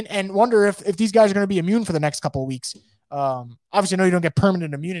 who didn't, and wonder if these guys are going to be immune for the next couple of weeks. Obviously, I know you don't get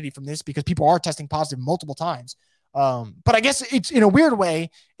permanent immunity from this because people are testing positive multiple times. But I guess it's in a weird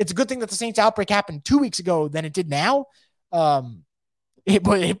way, it's a good thing that the Saints outbreak happened 2 weeks ago than it did now. I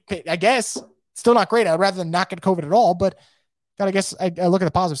guess still not great. I'd rather than not get COVID at all, but I guess I look at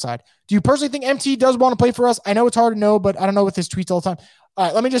the positive side. Do you personally think MT does want to play for us? I know it's hard to know, but I don't know with his tweets all the time. All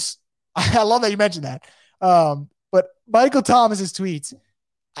right, let me just, I love that you mentioned that. But Michael Thomas's tweets,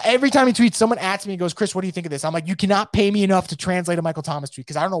 every time he tweets, someone asks me and goes, Chris, what do you think of this? I'm like, you cannot pay me enough to translate a Michael Thomas tweet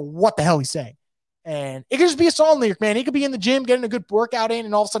because I don't know what the hell he's saying. And it could just be a song lyric, man. He could be in the gym getting a good workout in,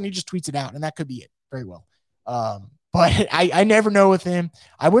 and all of a sudden he just tweets it out, and that could be it very well. But I never know with him.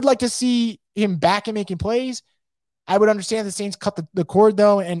 I would like to see him back and making plays. I would understand the Saints cut the cord,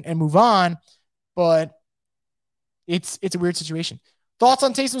 though, and move on, but it's a weird situation. Thoughts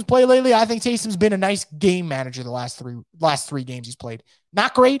on Taysom's play lately? I think Taysom's been a nice game manager the last three games he's played.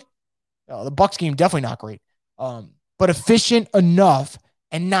 Not great. The Bucs game, definitely not great, but efficient enough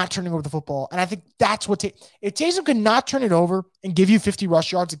and not turning over the football. And I think that's what if Taysom could not turn it over and give you 50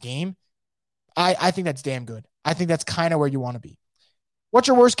 rush yards a game, I think that's damn good. I think that's kind of where you want to be. What's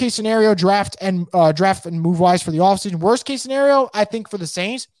your worst case scenario draft and move wise for the offseason? Worst case scenario, I think for the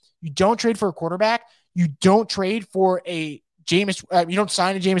Saints, you don't trade for a quarterback. You don't trade for you don't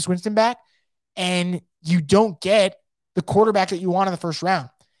sign a Jameis Winston back, and you don't get the quarterback that you want in the first round.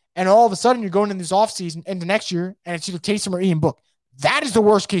 And all of a sudden you're going in this offseason into next year, and it's either Taysom or Ian Book. That is the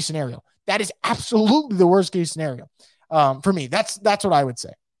worst case scenario. That is absolutely the worst case scenario. For me, that's what I would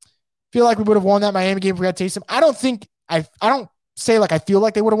say. Feel like we would have won that Miami game if we had Taysom. I don't say like I feel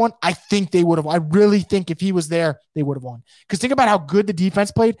like they would have won. I think they would have. I really think if he was there, they would have won. Because think about how good the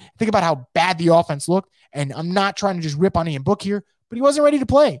defense played. Think about how bad the offense looked. And I'm not trying to just rip on Ian Book here, but he wasn't ready to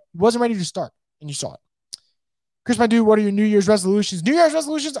play. He wasn't ready to start, and you saw it. Chris, my dude, what are your New Year's resolutions? New Year's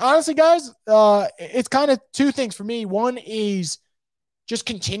resolutions, honestly, guys, it's kind of two things for me. One is just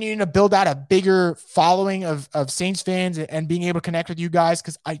continuing to build out a bigger following of Saints fans and being able to connect with you guys,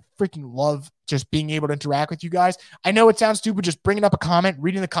 because I freaking love just being able to interact with you guys. I know it sounds stupid, just bringing up a comment,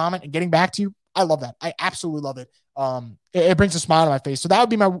 reading the comment, and getting back to you. I love that. I absolutely love it. It brings a smile to my face. So that would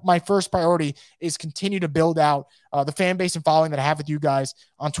be my first priority, is continue to build out the fan base and following that I have with you guys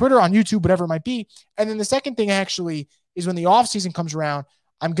on Twitter, on YouTube, whatever it might be. And then the second thing actually is when the off season comes around,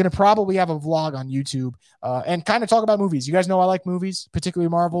 I'm going to probably have a vlog on YouTube and kind of talk about movies. You guys know I like movies, particularly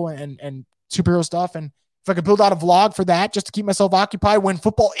Marvel and superhero stuff. And if I could build out a vlog for that just to keep myself occupied when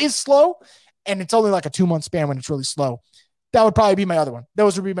football is slow, and it's only like a 2-month span when it's really slow, that would probably be my other one.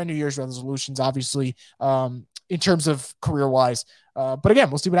 Those would be my New Year's resolutions, obviously, in terms of career-wise. But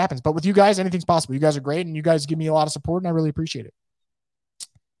again, we'll see what happens. But with you guys, anything's possible. You guys are great, and you guys give me a lot of support, and I really appreciate it.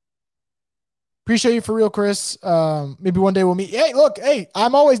 Appreciate you for real, Chris. Maybe one day we'll meet. Hey,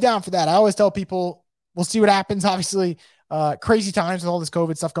 I'm always down for that. I always tell people we'll see what happens. Obviously, crazy times with all this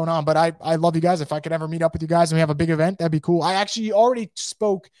COVID stuff going on, but I love you guys. If I could ever meet up with you guys and we have a big event, that'd be cool. I actually already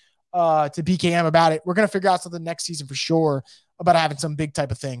spoke to BKM about it. We're going to figure out something next season for sure about having some big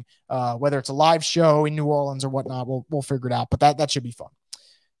type of thing, whether it's a live show in New Orleans or whatnot. We'll figure it out, but that should be fun.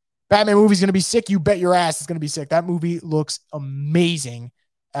 Batman movie's going to be sick. You bet your ass it's going to be sick. That movie looks amazing.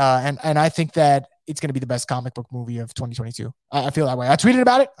 And I think that it's going to be the best comic book movie of 2022. I feel that way. I tweeted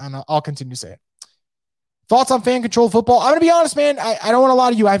about it, and I'll continue to say it. Thoughts on fan controlled football? I'm going to be honest, man. I don't want to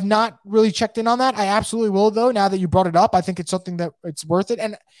lie to you. I've not really checked in on that. I absolutely will, though, now that you brought it up. I think it's something that it's worth it.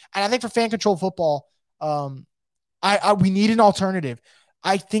 And I think for fan controlled football, we need an alternative.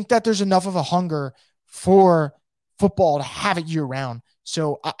 I think that there's enough of a hunger for football to have it year round.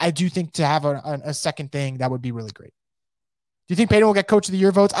 So I do think to have a second thing, that would be really great. Do you think Peyton will get Coach of the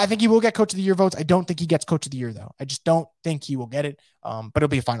Year votes? I think he will get Coach of the Year votes. I don't think he gets Coach of the Year, though. I just don't think he will get it, but he'll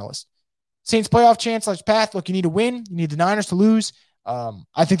be a finalist. Saints playoff chance / path. Look, you need to win. You need the Niners to lose.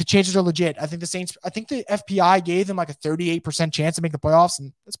 I think the chances are legit. I think the FPI gave them like a 38% chance to make the playoffs,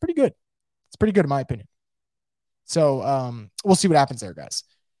 and that's pretty good. It's pretty good in my opinion. So we'll see what happens there, guys.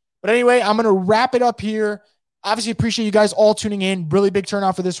 But anyway, I'm going to wrap it up here. Obviously, appreciate you guys all tuning in. Really big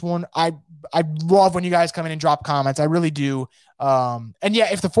turnout for this one. I love when you guys come in and drop comments. I really do. And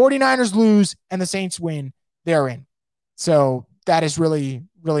yeah, if the 49ers lose and the Saints win, they're in. So that is really,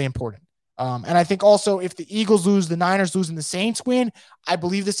 really important. And I think also if the Eagles lose, the Niners lose, and the Saints win, I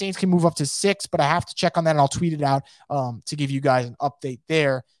believe the Saints can move up to 6, but I have to check on that and I'll tweet it out to give you guys an update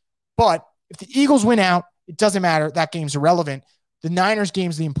there. But if the Eagles win out, it doesn't matter. That game's irrelevant. The Niners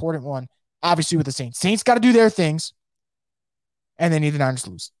game's the important one, obviously with the Saints. Saints got to do their things, and they need the Niners to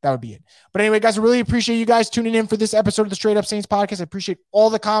lose. That would be it. But anyway, guys, I really appreciate you guys tuning in for this episode of the Straight Up Saints podcast. I appreciate all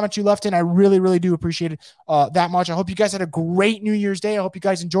the comments you left in. I really, really do appreciate it that much. I hope you guys had a great New Year's Day. I hope you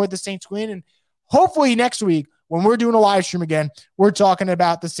guys enjoyed the Saints win. And hopefully next week, when we're doing a live stream again, we're talking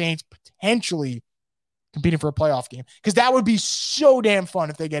about the Saints potentially competing for a playoff game, because that would be so damn fun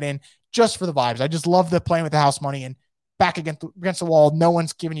if they get in, just for the vibes. I just love the playing with the house money and back against the wall. No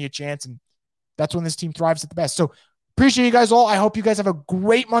one's giving you a chance, and that's when this team thrives at the best. So appreciate you guys all. I hope you guys have a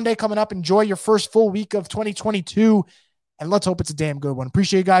great Monday coming up. Enjoy your first full week of 2022, and let's hope it's a damn good one.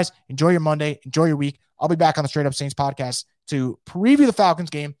 Appreciate you guys. Enjoy your Monday. Enjoy your week. I'll be back on the Straight Up Saints podcast to preview the Falcons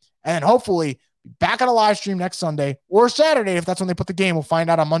game, and then hopefully be back on a live stream next Sunday or Saturday if that's when they put the game. We'll find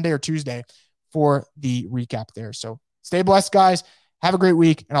out on Monday or Tuesday for the recap there. So stay blessed, guys. Have a great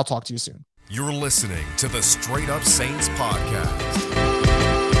week, and I'll talk to you soon. You're listening to the Straight Up Saints podcast.